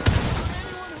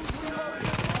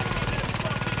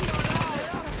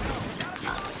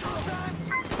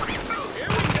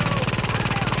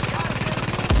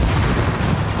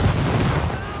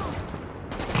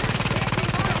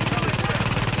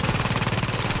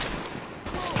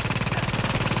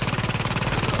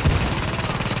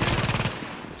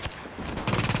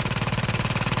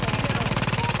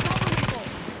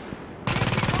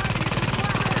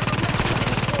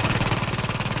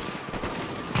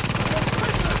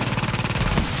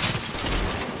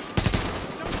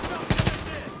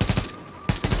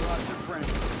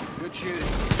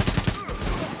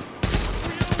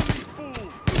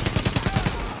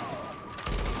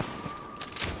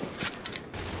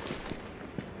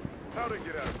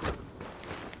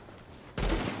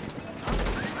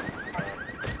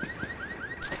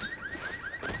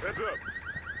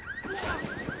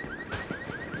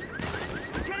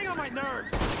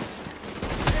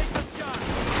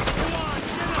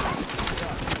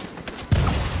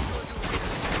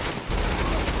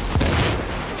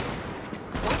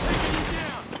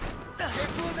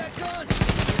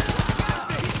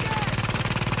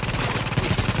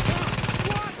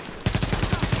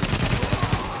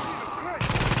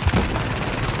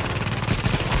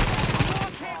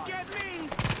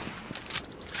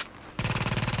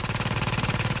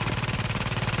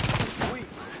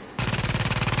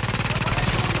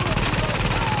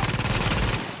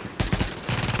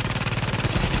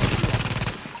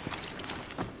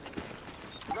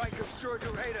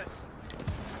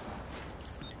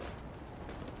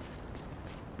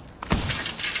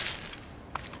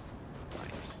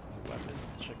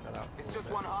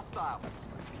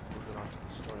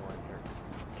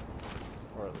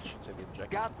 the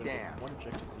objective. Goddamn. One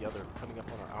objective to the other, coming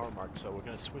up on our hour mark. So we're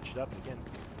gonna switch it up. And again,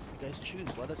 you guys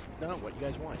choose. Let us know what you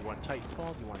guys want. You want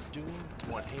Titanfall? Do you want Doom? Do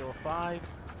you want Halo 5?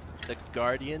 The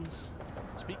Guardians.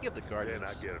 Speaking of the Guardians,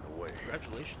 I get it away.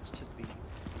 Congratulations to the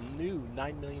new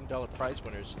 $9 million prize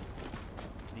winners,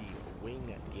 the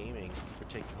Wing Gaming, for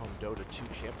taking home Dota 2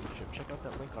 Championship. Check out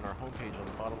that link on our homepage on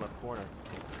the bottom left corner.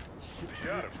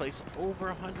 16th place,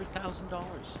 over $100,000.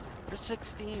 They're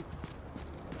 16th.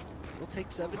 We'll take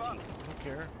 17th. I don't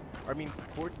care. I mean,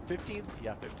 15th?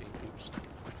 Yeah, 15th. Oops.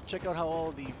 Check out how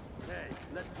all the... Hey,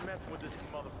 let's mess with this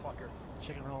motherfucker.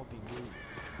 Check out how all the new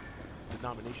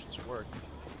denominations work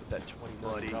with that $20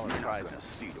 million prize.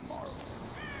 See tomorrow.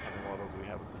 And what do we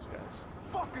have with these guys?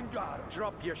 Fucking got him.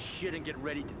 Drop your shit and get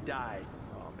ready to die.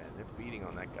 Oh man, they're beating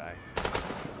on that guy.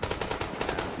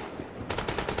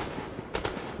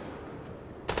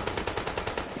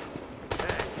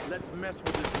 Hey, let's mess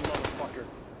with this motherfucker.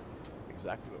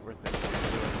 Exactly what we're thinking.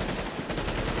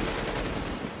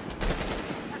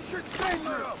 That shit's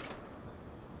dangerous!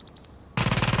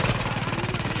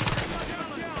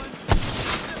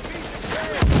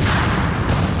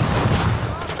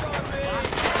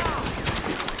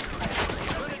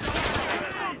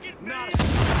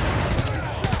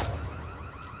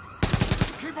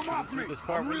 Keep him off me! This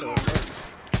car I'm window. reloading.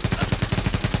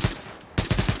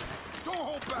 Don't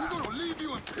hold back! We're gonna leave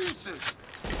you in pieces!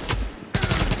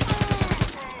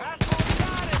 Asshole,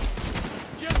 got it!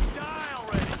 Just die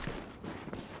already!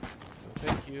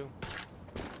 Thank you.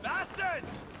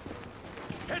 Bastards!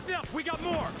 Heads up, we got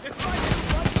more! It's right for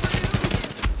you!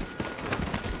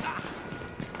 Ah.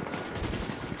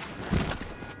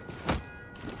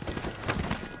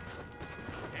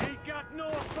 Ain't got no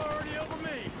authority over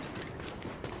me!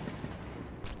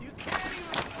 You can't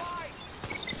even fight!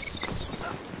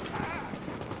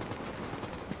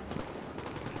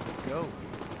 Go.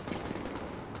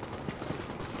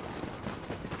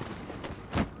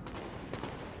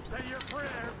 Say your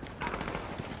prayer!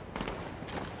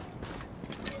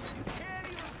 You can't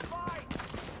even fight!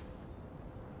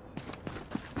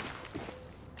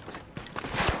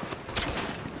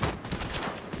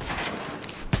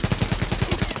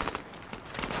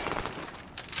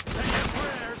 Say your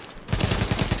prayers!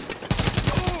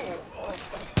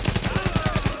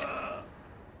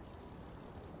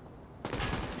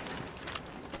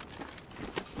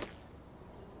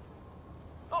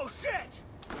 Oh shit!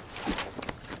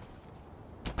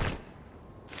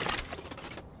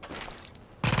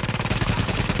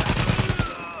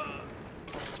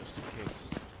 Just in case.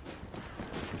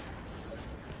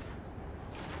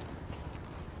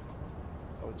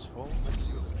 Oh, it's full? Let's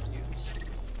see what we can use.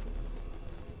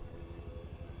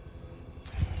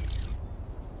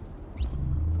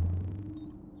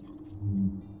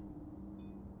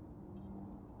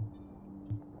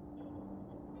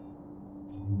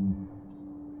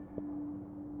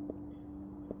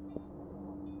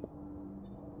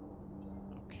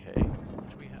 Okay, what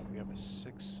do we have? We have a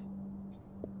 6.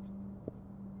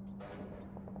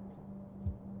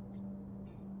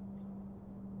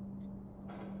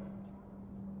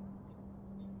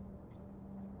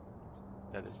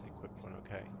 That is the equipped one,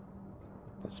 okay.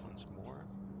 This one's more.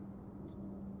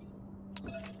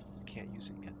 Can't use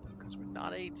it yet though, because we're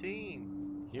not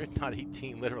 18. You're not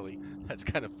 18, literally. That's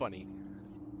kind of funny.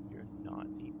 You're not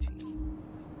 18.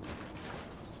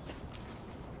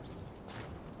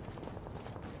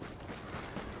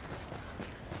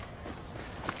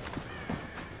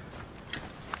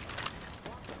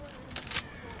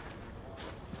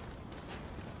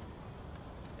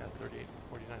 Yeah, 38 and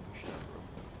 49, we should have room.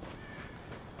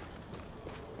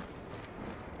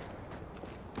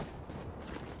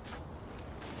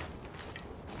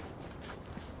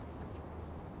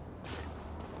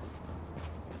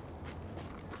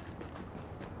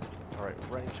 Alright,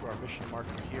 we're running to our mission marker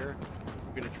here.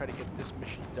 We're going to try to get this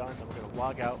mission done, then we're going to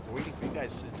log out. We're waiting for you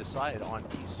guys to decide on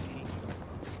PC,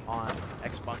 on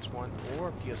Xbox One,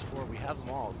 or PS4. We have them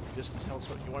all. Just tell us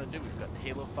what you want to do. We've got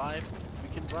Halo 5 we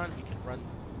can run. We can run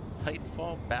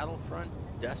Titanfall, Battlefront,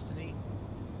 Destiny,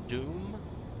 Doom.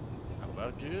 How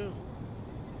about Doom?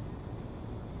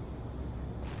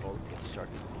 Well, we get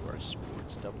started with our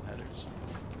sports doubleheaders.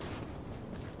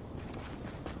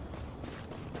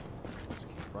 Let's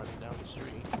keep running down the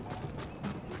street.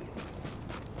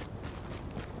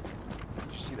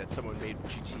 Did you see that someone made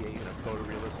GTA in a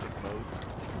photorealistic mode?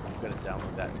 We've got to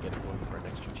download that and get it going for our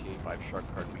next GTA 5 Shark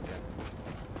Card weekend,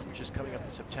 which is coming up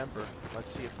in September.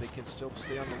 Let's see if they can still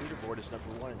stay on the leaderboard as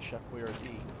 #1, Chef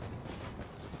Boyardee,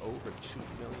 with over $2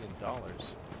 million.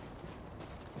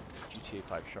 GTA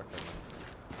 5 Shark Card.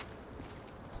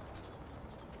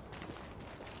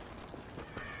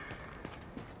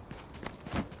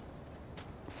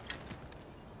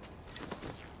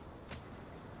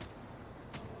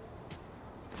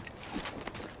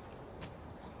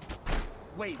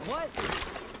 Wait, what?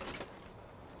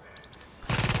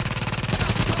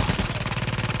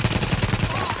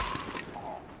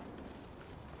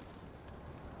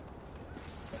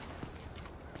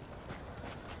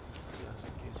 Just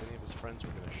in case any of his friends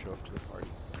were going to show up to the party.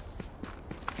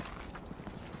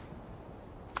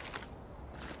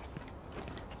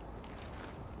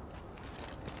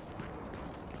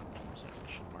 Where's that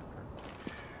mission marker?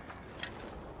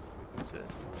 Wait, who's it?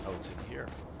 Oh, it's in here.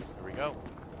 There we go.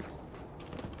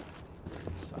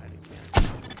 Inside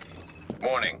again.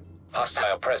 Warning.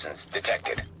 Hostile presence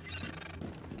detected.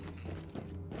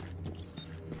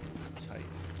 Tight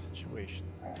situation.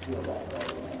 Make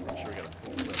sure we got a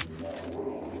full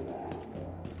clip.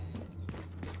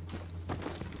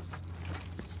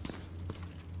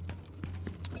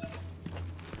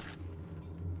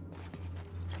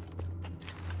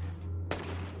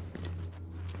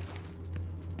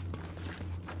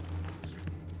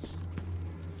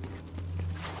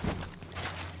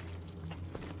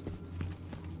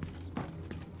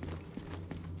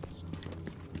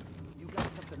 You got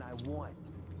something I want.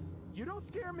 You don't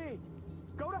scare me.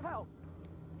 Go to hell.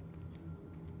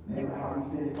 Maybe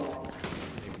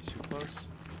too close.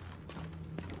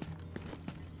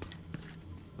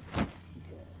 Now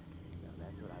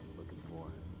that's what I was looking for.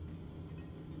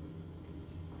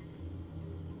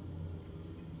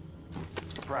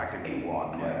 Practically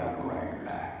one level record.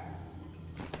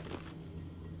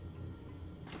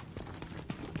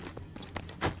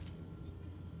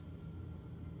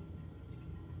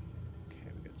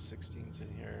 Okay, we got 16s in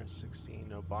here. 16,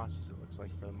 no bosses it looks like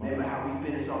for the Remember moment. how we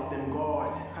finish off them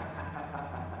guards?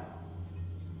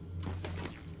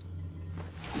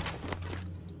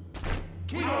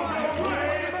 Keep on your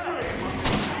way!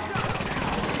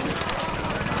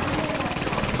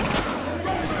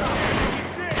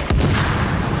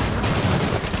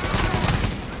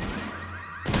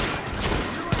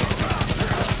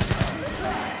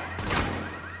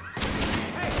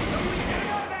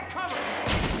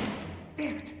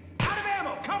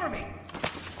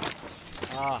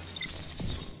 Ah,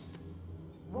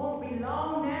 Won't be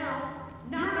long now.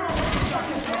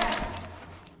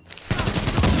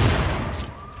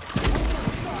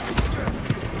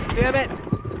 damn it!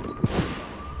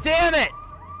 Damn it!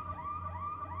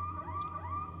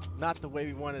 Not the way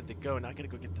we wanted to go. Now I gotta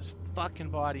go get this fucking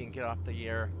body and get off the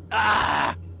air.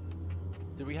 Ah!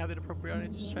 Did we have inappropriate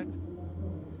audience check?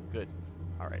 Good.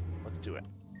 Alright, let's do it.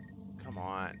 Come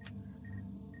on.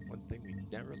 One thing we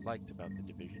never liked about the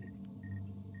Division.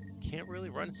 You can't really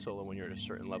run solo when you're at a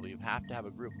certain level. You have to have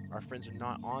a group. Our friends are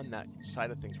not on that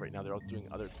side of things right now. They're all doing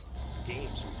other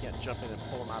games. We can't jump in and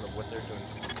pull them out of what they're doing.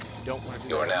 We don't want to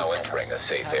do You are that. now entering a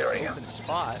safe Have an area. open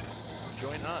spot.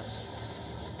 Join us.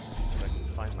 See if I can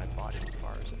find my body. How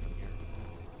far is it from here?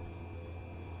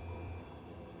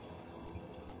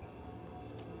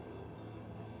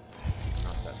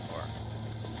 Not that far.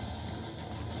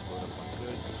 Let's load up on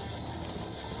goods.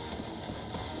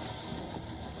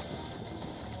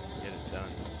 Get it done.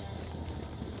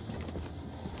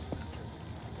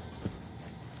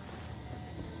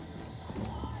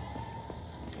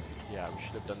 Yeah, we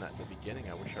should have done that in the beginning.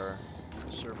 I wish our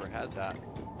server had that.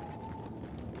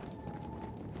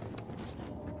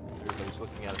 Everybody's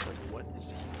looking at us like, what is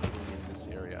he doing in this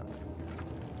area?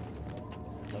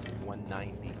 Level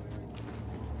 190.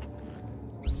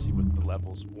 Let's see what the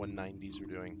levels 190s are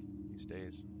doing these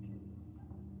days.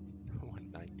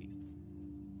 190.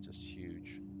 It's just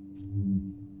huge.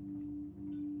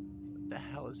 What the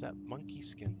hell is that monkey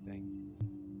skin thing?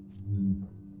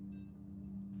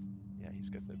 Yeah, he's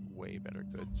got the way better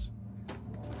goods.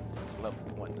 Level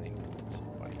 190. That's so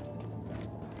funny.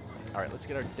 Alright, let's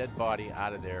get our dead body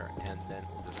out of there and then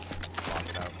we'll just lock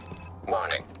it out.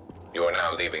 Warning. You are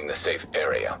now leaving the safe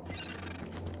area.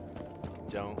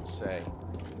 Don't say.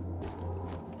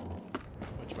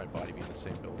 Watch my body be in the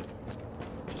same building.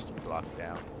 Just a block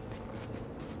down.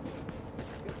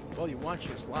 Well, you watch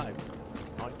us live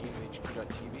on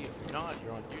GamingHQ.tv. If you're not,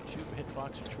 you're on YouTube,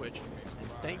 Hitbox, or Twitch.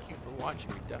 And thank you for watching.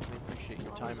 We definitely appreciate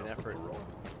your time and effort.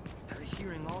 Had a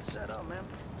hearing all set up, man.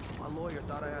 My lawyer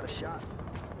thought I had a shot.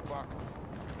 Fuck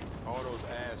 'em. All those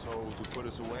assholes who put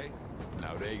us away,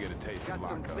 now they get a taste of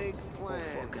lockup. Whole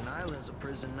fucking island's a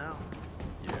prison now.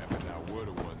 Yeah, but now we're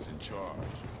the ones in charge.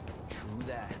 True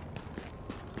that.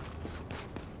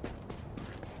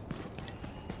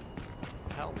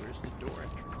 Hell, where's the door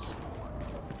entrance?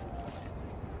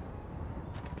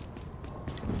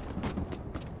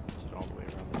 Is it all the way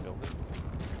around the building?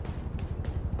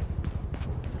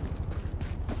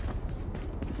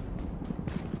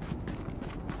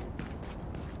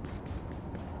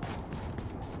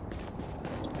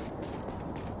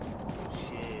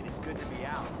 Shit, it's good to be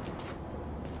out.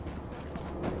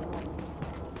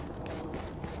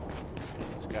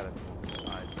 gotta be on the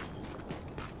side.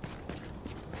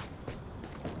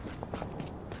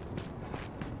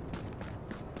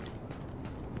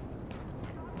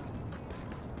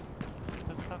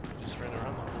 What the fuck? We just ran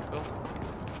around the whole building.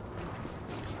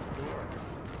 Door.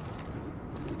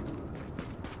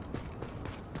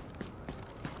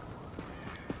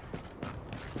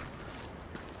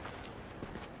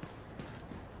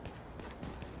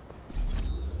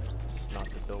 It's not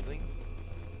the building.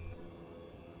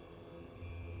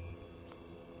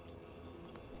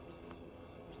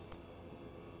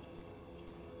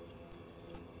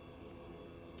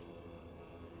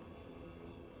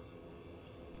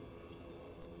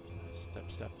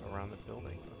 Step around the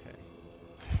building. Okay.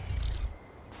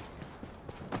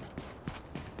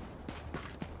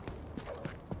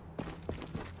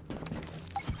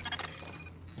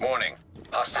 Warning.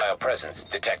 Hostile presence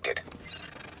detected.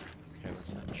 Okay,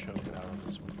 let's not choke it out on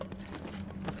this one.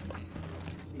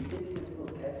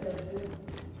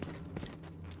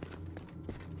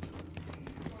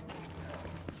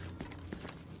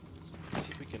 Let's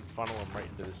see if we can funnel them right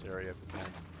into this area if we can.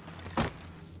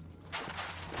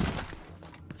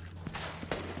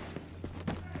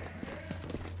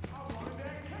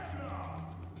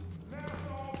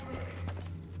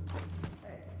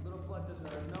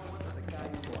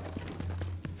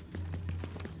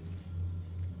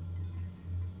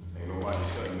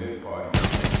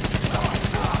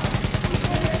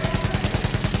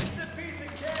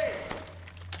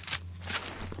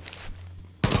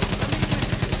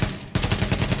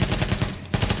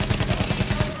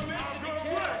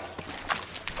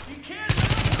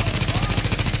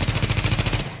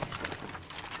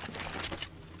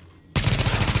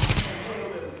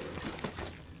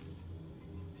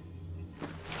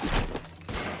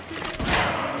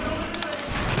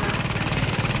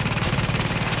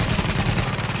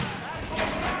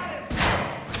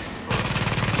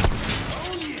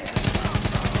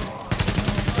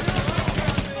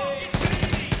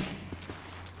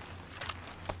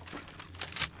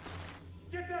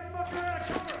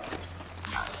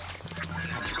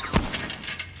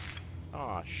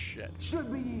 Oh shit.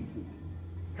 Should be easy.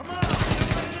 Come on,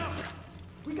 get up.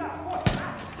 We got force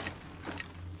back.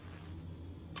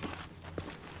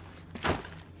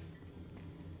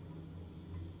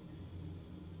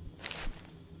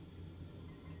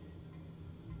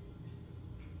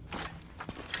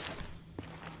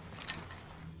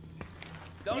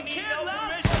 Don't need no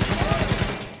permission.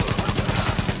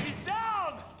 He's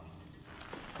down.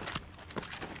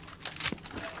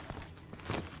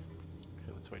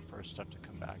 Okay, let's wait for our stuff to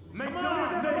come back. Make no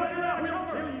mistake, we'll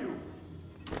kill you.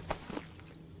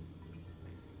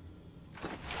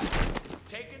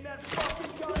 Taking that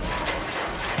fucking gun.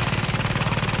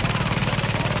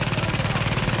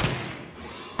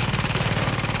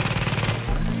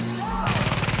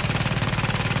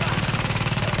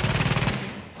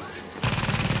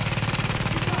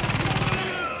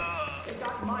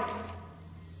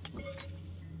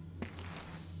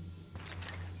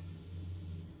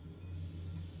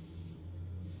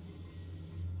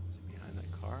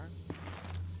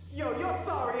 Yo, your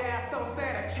sorry ass don't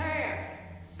stand a chance!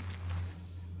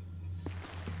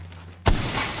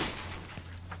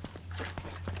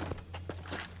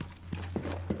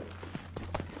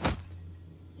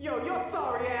 Yo, your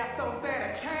sorry ass don't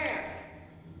stand a chance!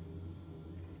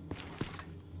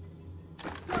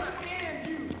 Gonna end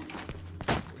you!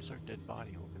 Where's our dead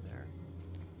body over there?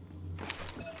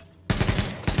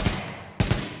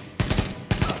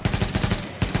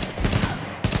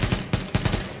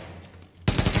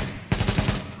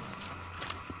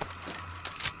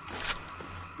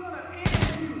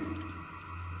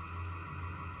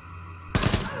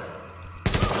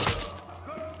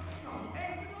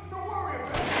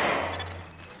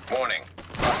 Warning.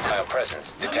 Hostile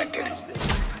presence detected.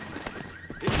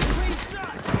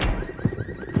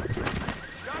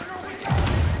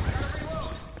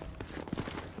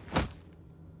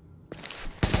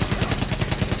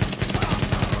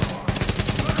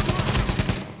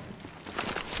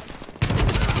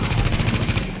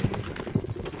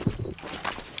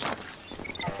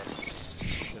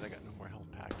 Shit, I got no more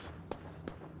health packs.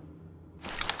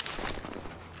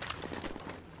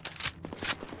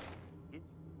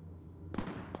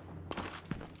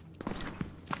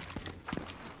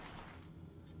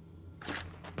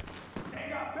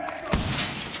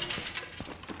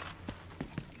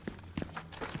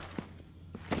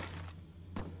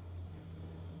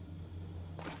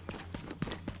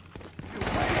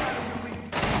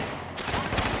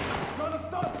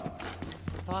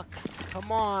 Fuck,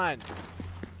 come on!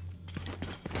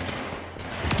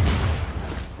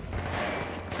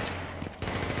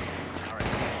 Alright, a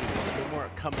little bit more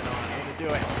coming on. I'm gonna do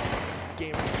it.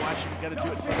 Gamers watching, we gotta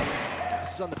do it.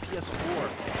 This is on the PS4.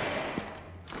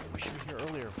 Wish you were here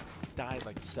earlier. Died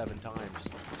like 7 times.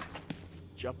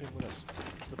 Jump in with us.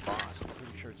 It's the boss. I'm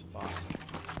pretty sure it's the boss.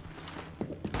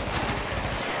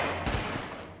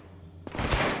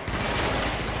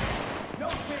 No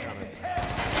chance in hell!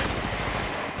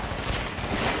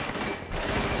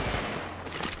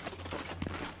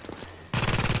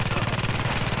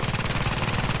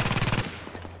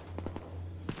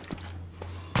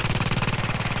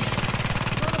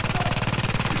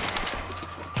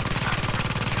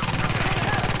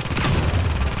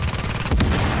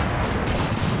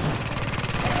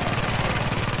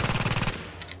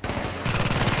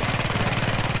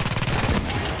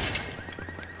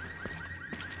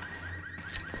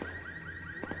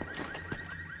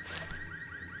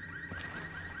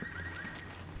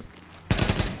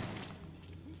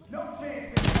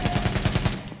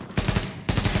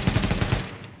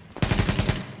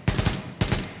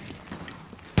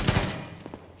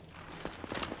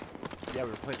 Yeah,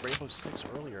 we were playing Rainbow Six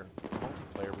earlier,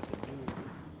 multiplayer with the new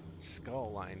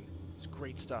Skull line. It's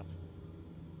great stuff.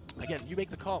 Again, you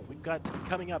make the call. We've got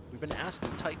coming up. We've been asking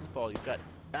Titanfall. You've got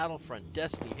Battlefront,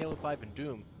 Destiny, Halo 5, and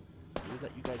Doom. We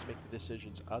let you guys make the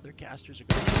decisions. Other casters are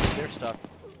going to do their stuff.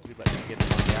 We let you get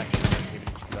in on the action.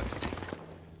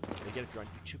 And again, if you're on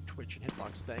YouTube, Twitch, and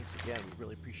Hitbox, thanks again. We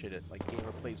really appreciate it. Like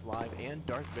Gamer Plays Live and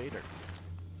Darth Vader.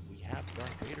 We have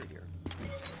Darth Vader here.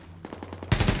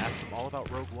 Ask him all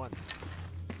about Rogue One.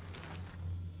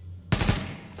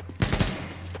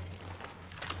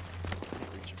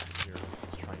 Reach him here.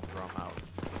 Let's try and draw him out.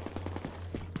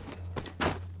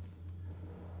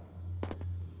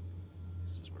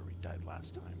 This is where we died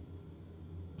last time.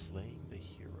 Playing the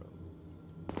hero.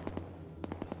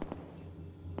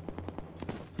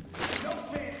 No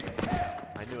chance in hell!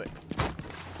 I knew it.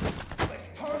 Let's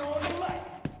turn on the light!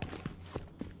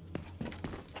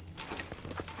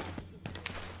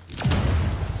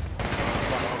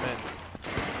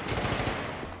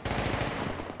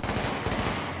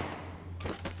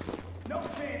 No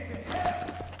chance in hell!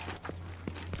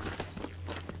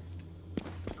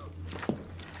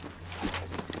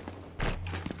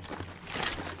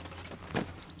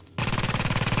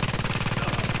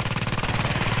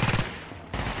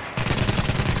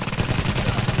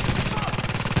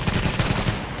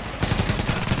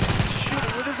 Shoot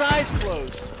him with his eyes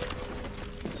closed.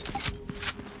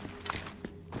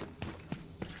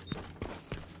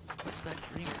 Where's that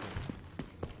green thing?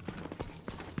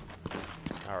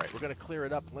 Alright, we're going to clear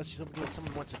it up. Unless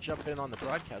someone wants to jump in on the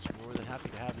broadcast, we're more than happy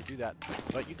to have you do that.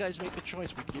 But you guys make the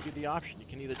choice. We give you the option. You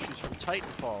can either choose from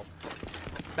Titanfall,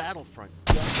 Battlefront,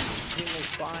 Destiny,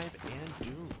 Halo 5, and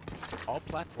Doom. All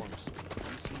platforms.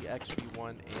 PC, XP1,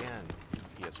 and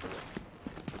PS4.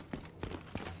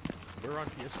 We're on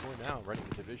PS4 now, running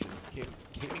the Division.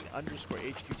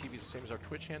 Gaming_HQTV is the same as our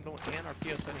Twitch handle and our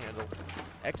PSN handle.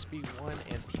 XB1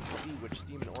 and PC, which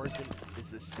Steam and Origin is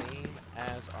the same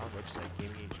as our website,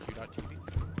 gaminghq.tv.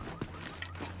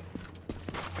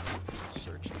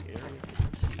 Search the area for the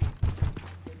key.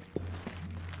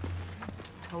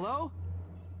 Hello?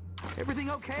 Everything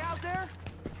okay out there?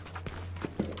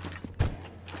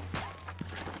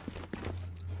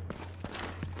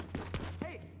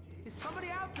 Hey, is somebody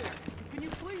out there? Can you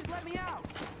please let me out?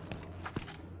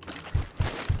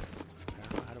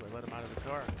 How do I let him out of the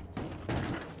car?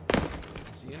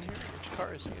 Is he in here? Which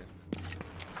car is he in?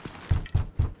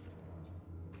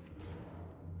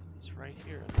 It's right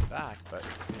here in the back, but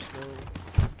there's no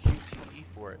QTE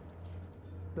for it.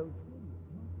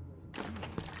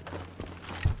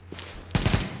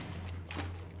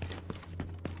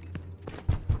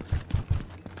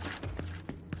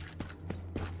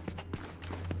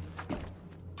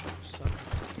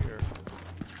 Something here.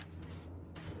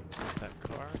 It's that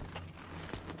car.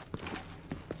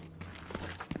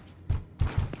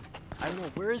 I don't know.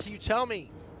 Where is he? You tell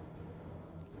me.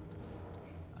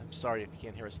 I'm sorry if you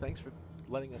can't hear us. Thanks for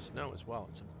letting us know as well.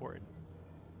 It's important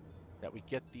that we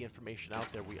get the information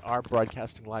out there. We are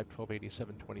broadcasting live 1280,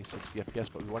 720, 60 FPS,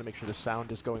 but we want to make sure the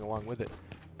sound is going along with it.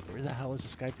 Where the hell is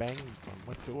this guy banging from?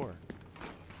 What door?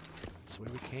 That's the way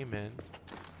we came in.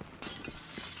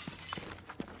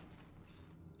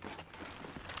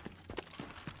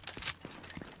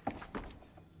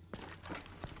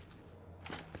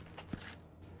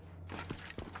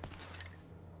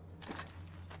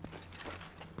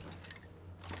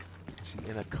 Is he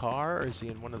in a car or is he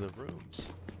in one of the rooms?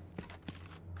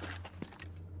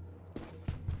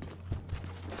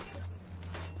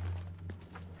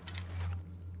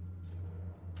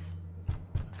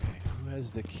 Okay, who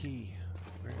has the key?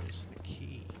 Where is the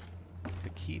key? The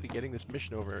key key to getting this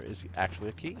mission over is actually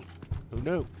a key. Who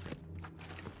knew?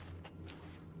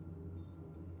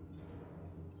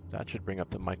 That should bring up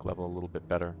the mic level a little bit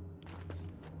better.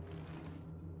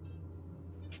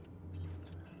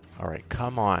 Alright,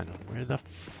 come on. Where the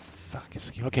fuck is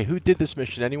the key? Okay, who did this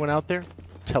mission? Anyone out there?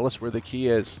 Tell us where the key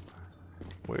is.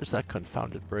 Where's that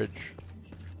confounded bridge?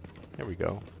 There we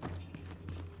go.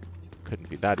 Couldn't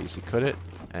be that easy, could it?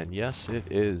 And yes,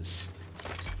 it is.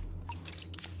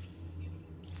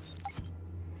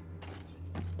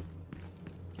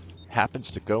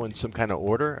 Happens to go in some kind of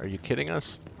order? Are you kidding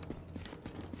us?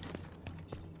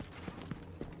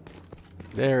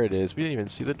 There it is. We didn't even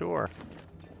see the door.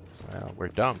 Well, we're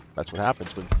dumb. That's what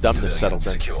happens when dumbness settles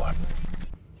in. Secure.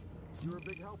 You're a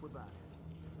big help with that.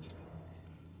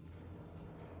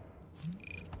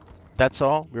 That's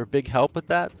all? We're a big help with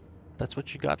that? That's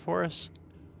what you got for us?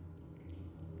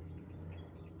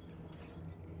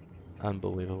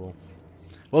 Unbelievable.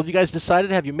 Well, have you guys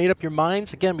decided? Have you made up your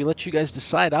minds? Again, we let you guys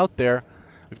decide out there.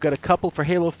 We've got a couple for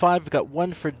Halo 5. We've got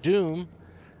one for Doom.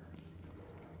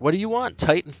 What do you want?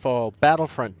 Titanfall,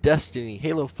 Battlefront, Destiny,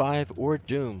 Halo 5, or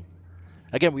Doom?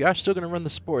 Again, we are still going to run the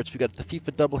sports. We've got the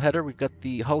FIFA doubleheader. We've got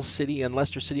the Hull City and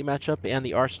Leicester City matchup and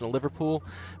the Arsenal-Liverpool.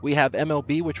 We have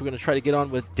MLB, which we're going to try to get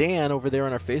on with Dan over there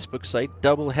on our Facebook site.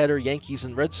 Doubleheader, Yankees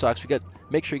and Red Sox.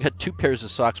 Make sure you got 2 pairs of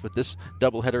socks with this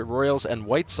doubleheader. Royals and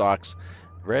White Sox.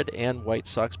 Red and White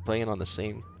Sox playing on the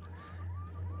same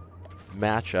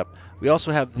matchup. We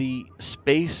also have the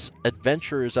Space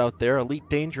Adventurers out there, Elite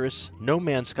Dangerous, No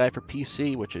Man's Sky for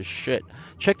PC, which is shit.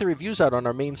 Check the reviews out on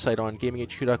our main site on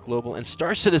GamingHQ.global. And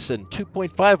Star Citizen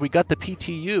 2.5, we got the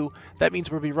PTU. That means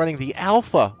we'll be running the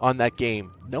alpha on that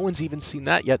game. No one's even seen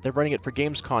that yet. They're running it for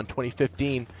Gamescom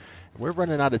 2015. We're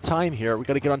running out of time here. We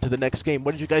got to get on to the next game.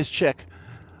 What did you guys check?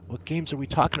 What games are we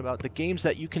talking about? The games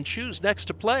that you can choose next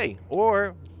to play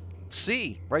or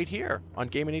see right here on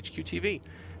Gaming HQ TV.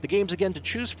 The games, again, to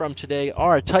choose from today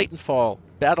are Titanfall,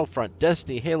 Battlefront,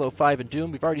 Destiny, Halo 5, and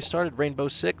Doom. We've already started Rainbow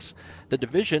Six, The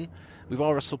Division. We've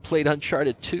also played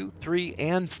Uncharted 2, 3,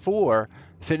 and 4,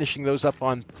 finishing those up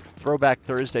on Throwback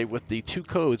Thursday with the 2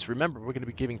 codes. Remember, we're going to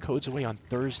be giving codes away on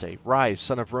Thursday. Rise,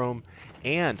 Son of Rome,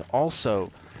 and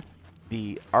also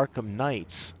the Arkham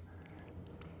Knights.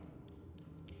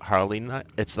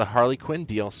 It's the Harley Quinn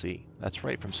DLC. That's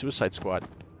right, from Suicide Squad.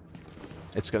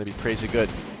 It's going to be crazy good.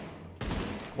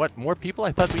 What, more people?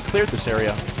 I thought we cleared this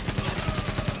area.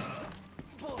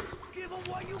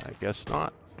 I guess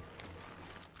not.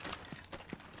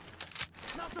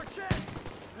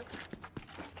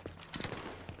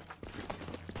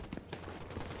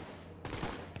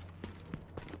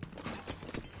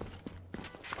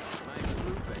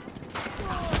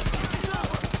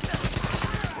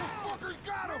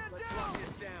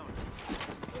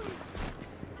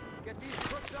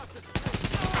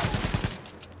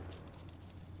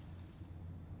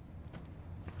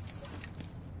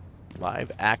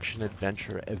 Live action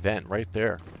adventure event right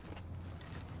there.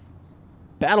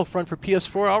 Battlefront for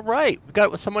PS4. All right, we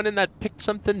got someone in that picked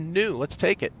something new. Let's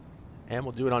take it, and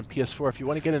we'll do it on PS4. If you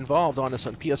want to get involved on us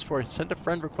on PS4, send a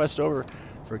friend request over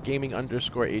for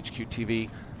gaming_HQ TV.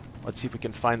 Let's see if we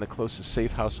can find the closest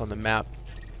safe house on the map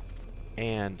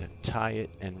and tie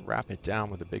it and wrap it down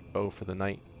with a big bow for the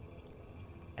night.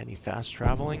 Any fast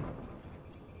traveling?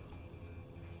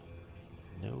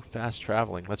 No fast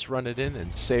traveling. Let's run it in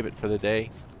and save it for the day.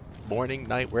 Morning,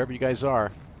 night, wherever you guys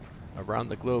are around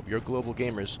the globe. You're global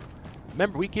gamers.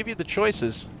 Remember, we give you the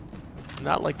choices.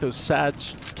 Not like those sad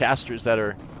casters that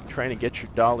are trying to get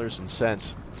your dollars and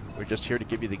cents. We're just here to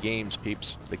give you the games,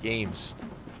 peeps. The games.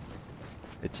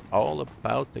 It's all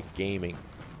about the gaming.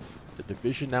 The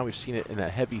Division, now we've seen it in a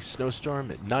heavy snowstorm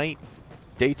at night.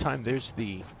 Daytime, there's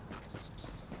the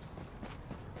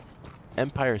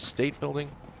Empire State Building.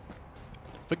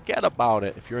 Forget about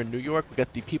it. If you're in New York, we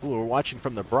got the people who are watching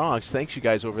from the Bronx. Thanks, you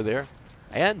guys over there.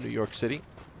 And New York City.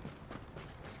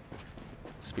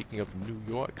 Speaking of New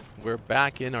York, we're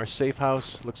back in our safe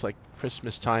house. Looks like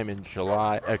Christmas time in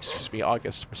July. Excuse me,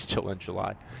 August. We're still in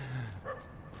July.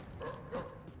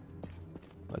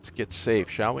 Let's get safe,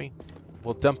 shall we?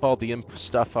 We'll dump all the imp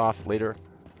stuff off later.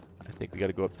 I think we got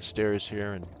to go up the stairs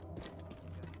here and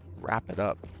wrap it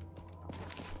up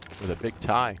with a big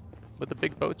tie, with a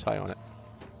big bow tie on it.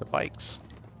 The bikes.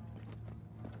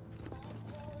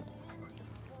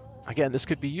 Again, this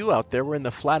could be you out there. We're in the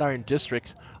Flatiron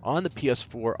District on the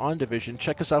PS4 on Division.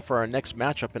 Check us out for our next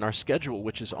matchup in our schedule,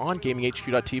 which is on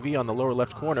GamingHQ.TV on the lower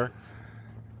left corner.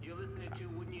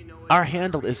 Our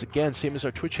handle is, again, same as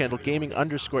our Twitch handle,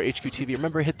 gaming_HQTV.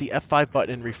 Remember, hit the F5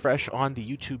 button and refresh on the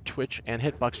YouTube, Twitch, and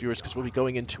Hitbox viewers, because we'll be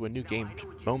going into a new game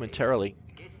momentarily.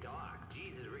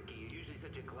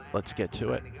 Let's get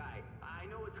to it. I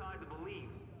know it's hard to believe,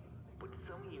 but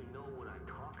some of you know what I'm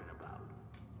talking about.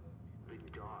 The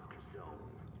Dark Zone.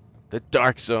 The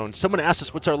Dark Zone. Someone asked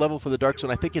us what's our level for the Dark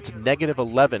Zone. I think it's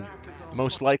 -11.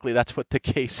 Most likely that's what the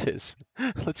case is.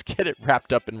 Let's get it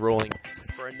wrapped up and rolling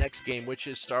for our next game, which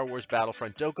is Star Wars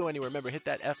Battlefront. Don't go anywhere. Remember, hit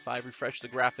that F5, refresh the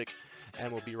graphic,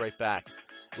 and we'll be right back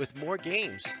with more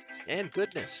games and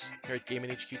goodness here at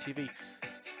Gaming HQ TV.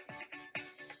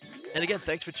 And again,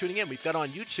 thanks for tuning in. We've got on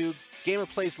YouTube, Gamer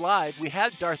Plays Live. We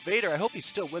had Darth Vader. I hope he's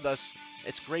still with us.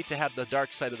 It's great to have the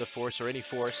dark side of the Force, or any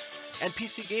Force. And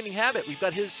PC Gaming Habit. We've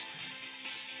got his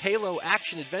Halo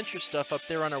action adventure stuff up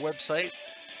there on our website,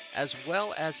 as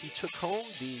well as he took home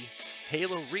the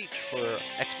Halo Reach for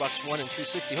Xbox One and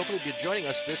 360. Hopefully you'll be joining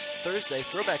us this Thursday,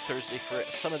 Throwback Thursday, for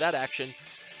some of that action.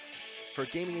 For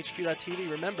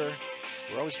GamingHQ.tv, remember,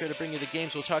 we're always here to bring you the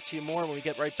games. We'll talk to you more when we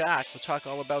get right back. We'll talk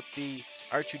all about the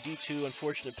R2-D2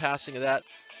 unfortunate passing of that.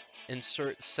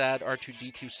 Insert sad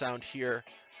R2-D2 sound here.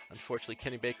 Unfortunately,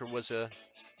 Kenny Baker was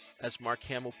as Mark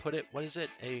Hamill put it, what is it?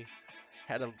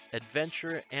 Had an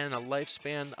adventure and a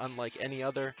lifespan unlike any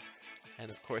other.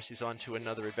 And of course, he's on to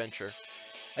another adventure.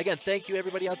 Again, thank you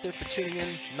everybody out there for tuning in,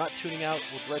 not tuning out.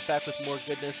 We'll be right back with more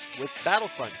goodness with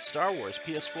Battlefront, Star Wars,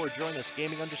 PS4. Join us,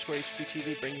 Gaming_HQ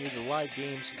TV, bringing you the live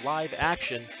games, live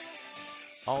action,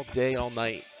 all day, all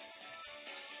night.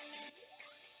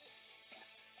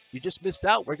 You just missed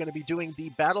out. We're going to be doing the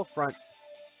Battlefront.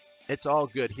 It's all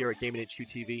good here at Gaming HQ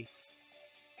TV.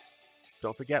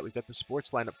 Don't forget, we've got the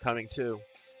sports lineup coming too.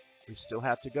 We still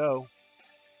have to go.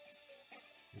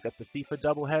 We've got the FIFA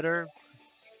doubleheader,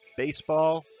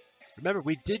 baseball. Remember,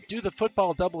 we did do the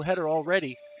football doubleheader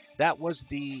already. That was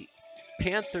the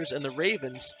Panthers and the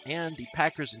Ravens and the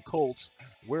Packers and Colts.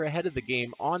 We're ahead of the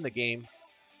game, on the game,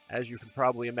 as you can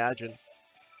probably imagine.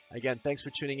 Again, thanks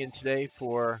for tuning in today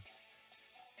for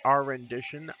our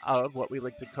rendition of what we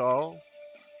like to call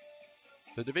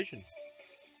The Division.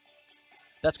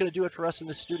 That's going to do it for us in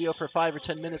the studio for 5 or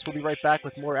 10 minutes. We'll be right back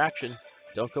with more action.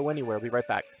 Don't go anywhere. We'll be right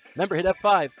back. Remember, hit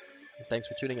F5. And thanks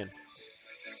for tuning in.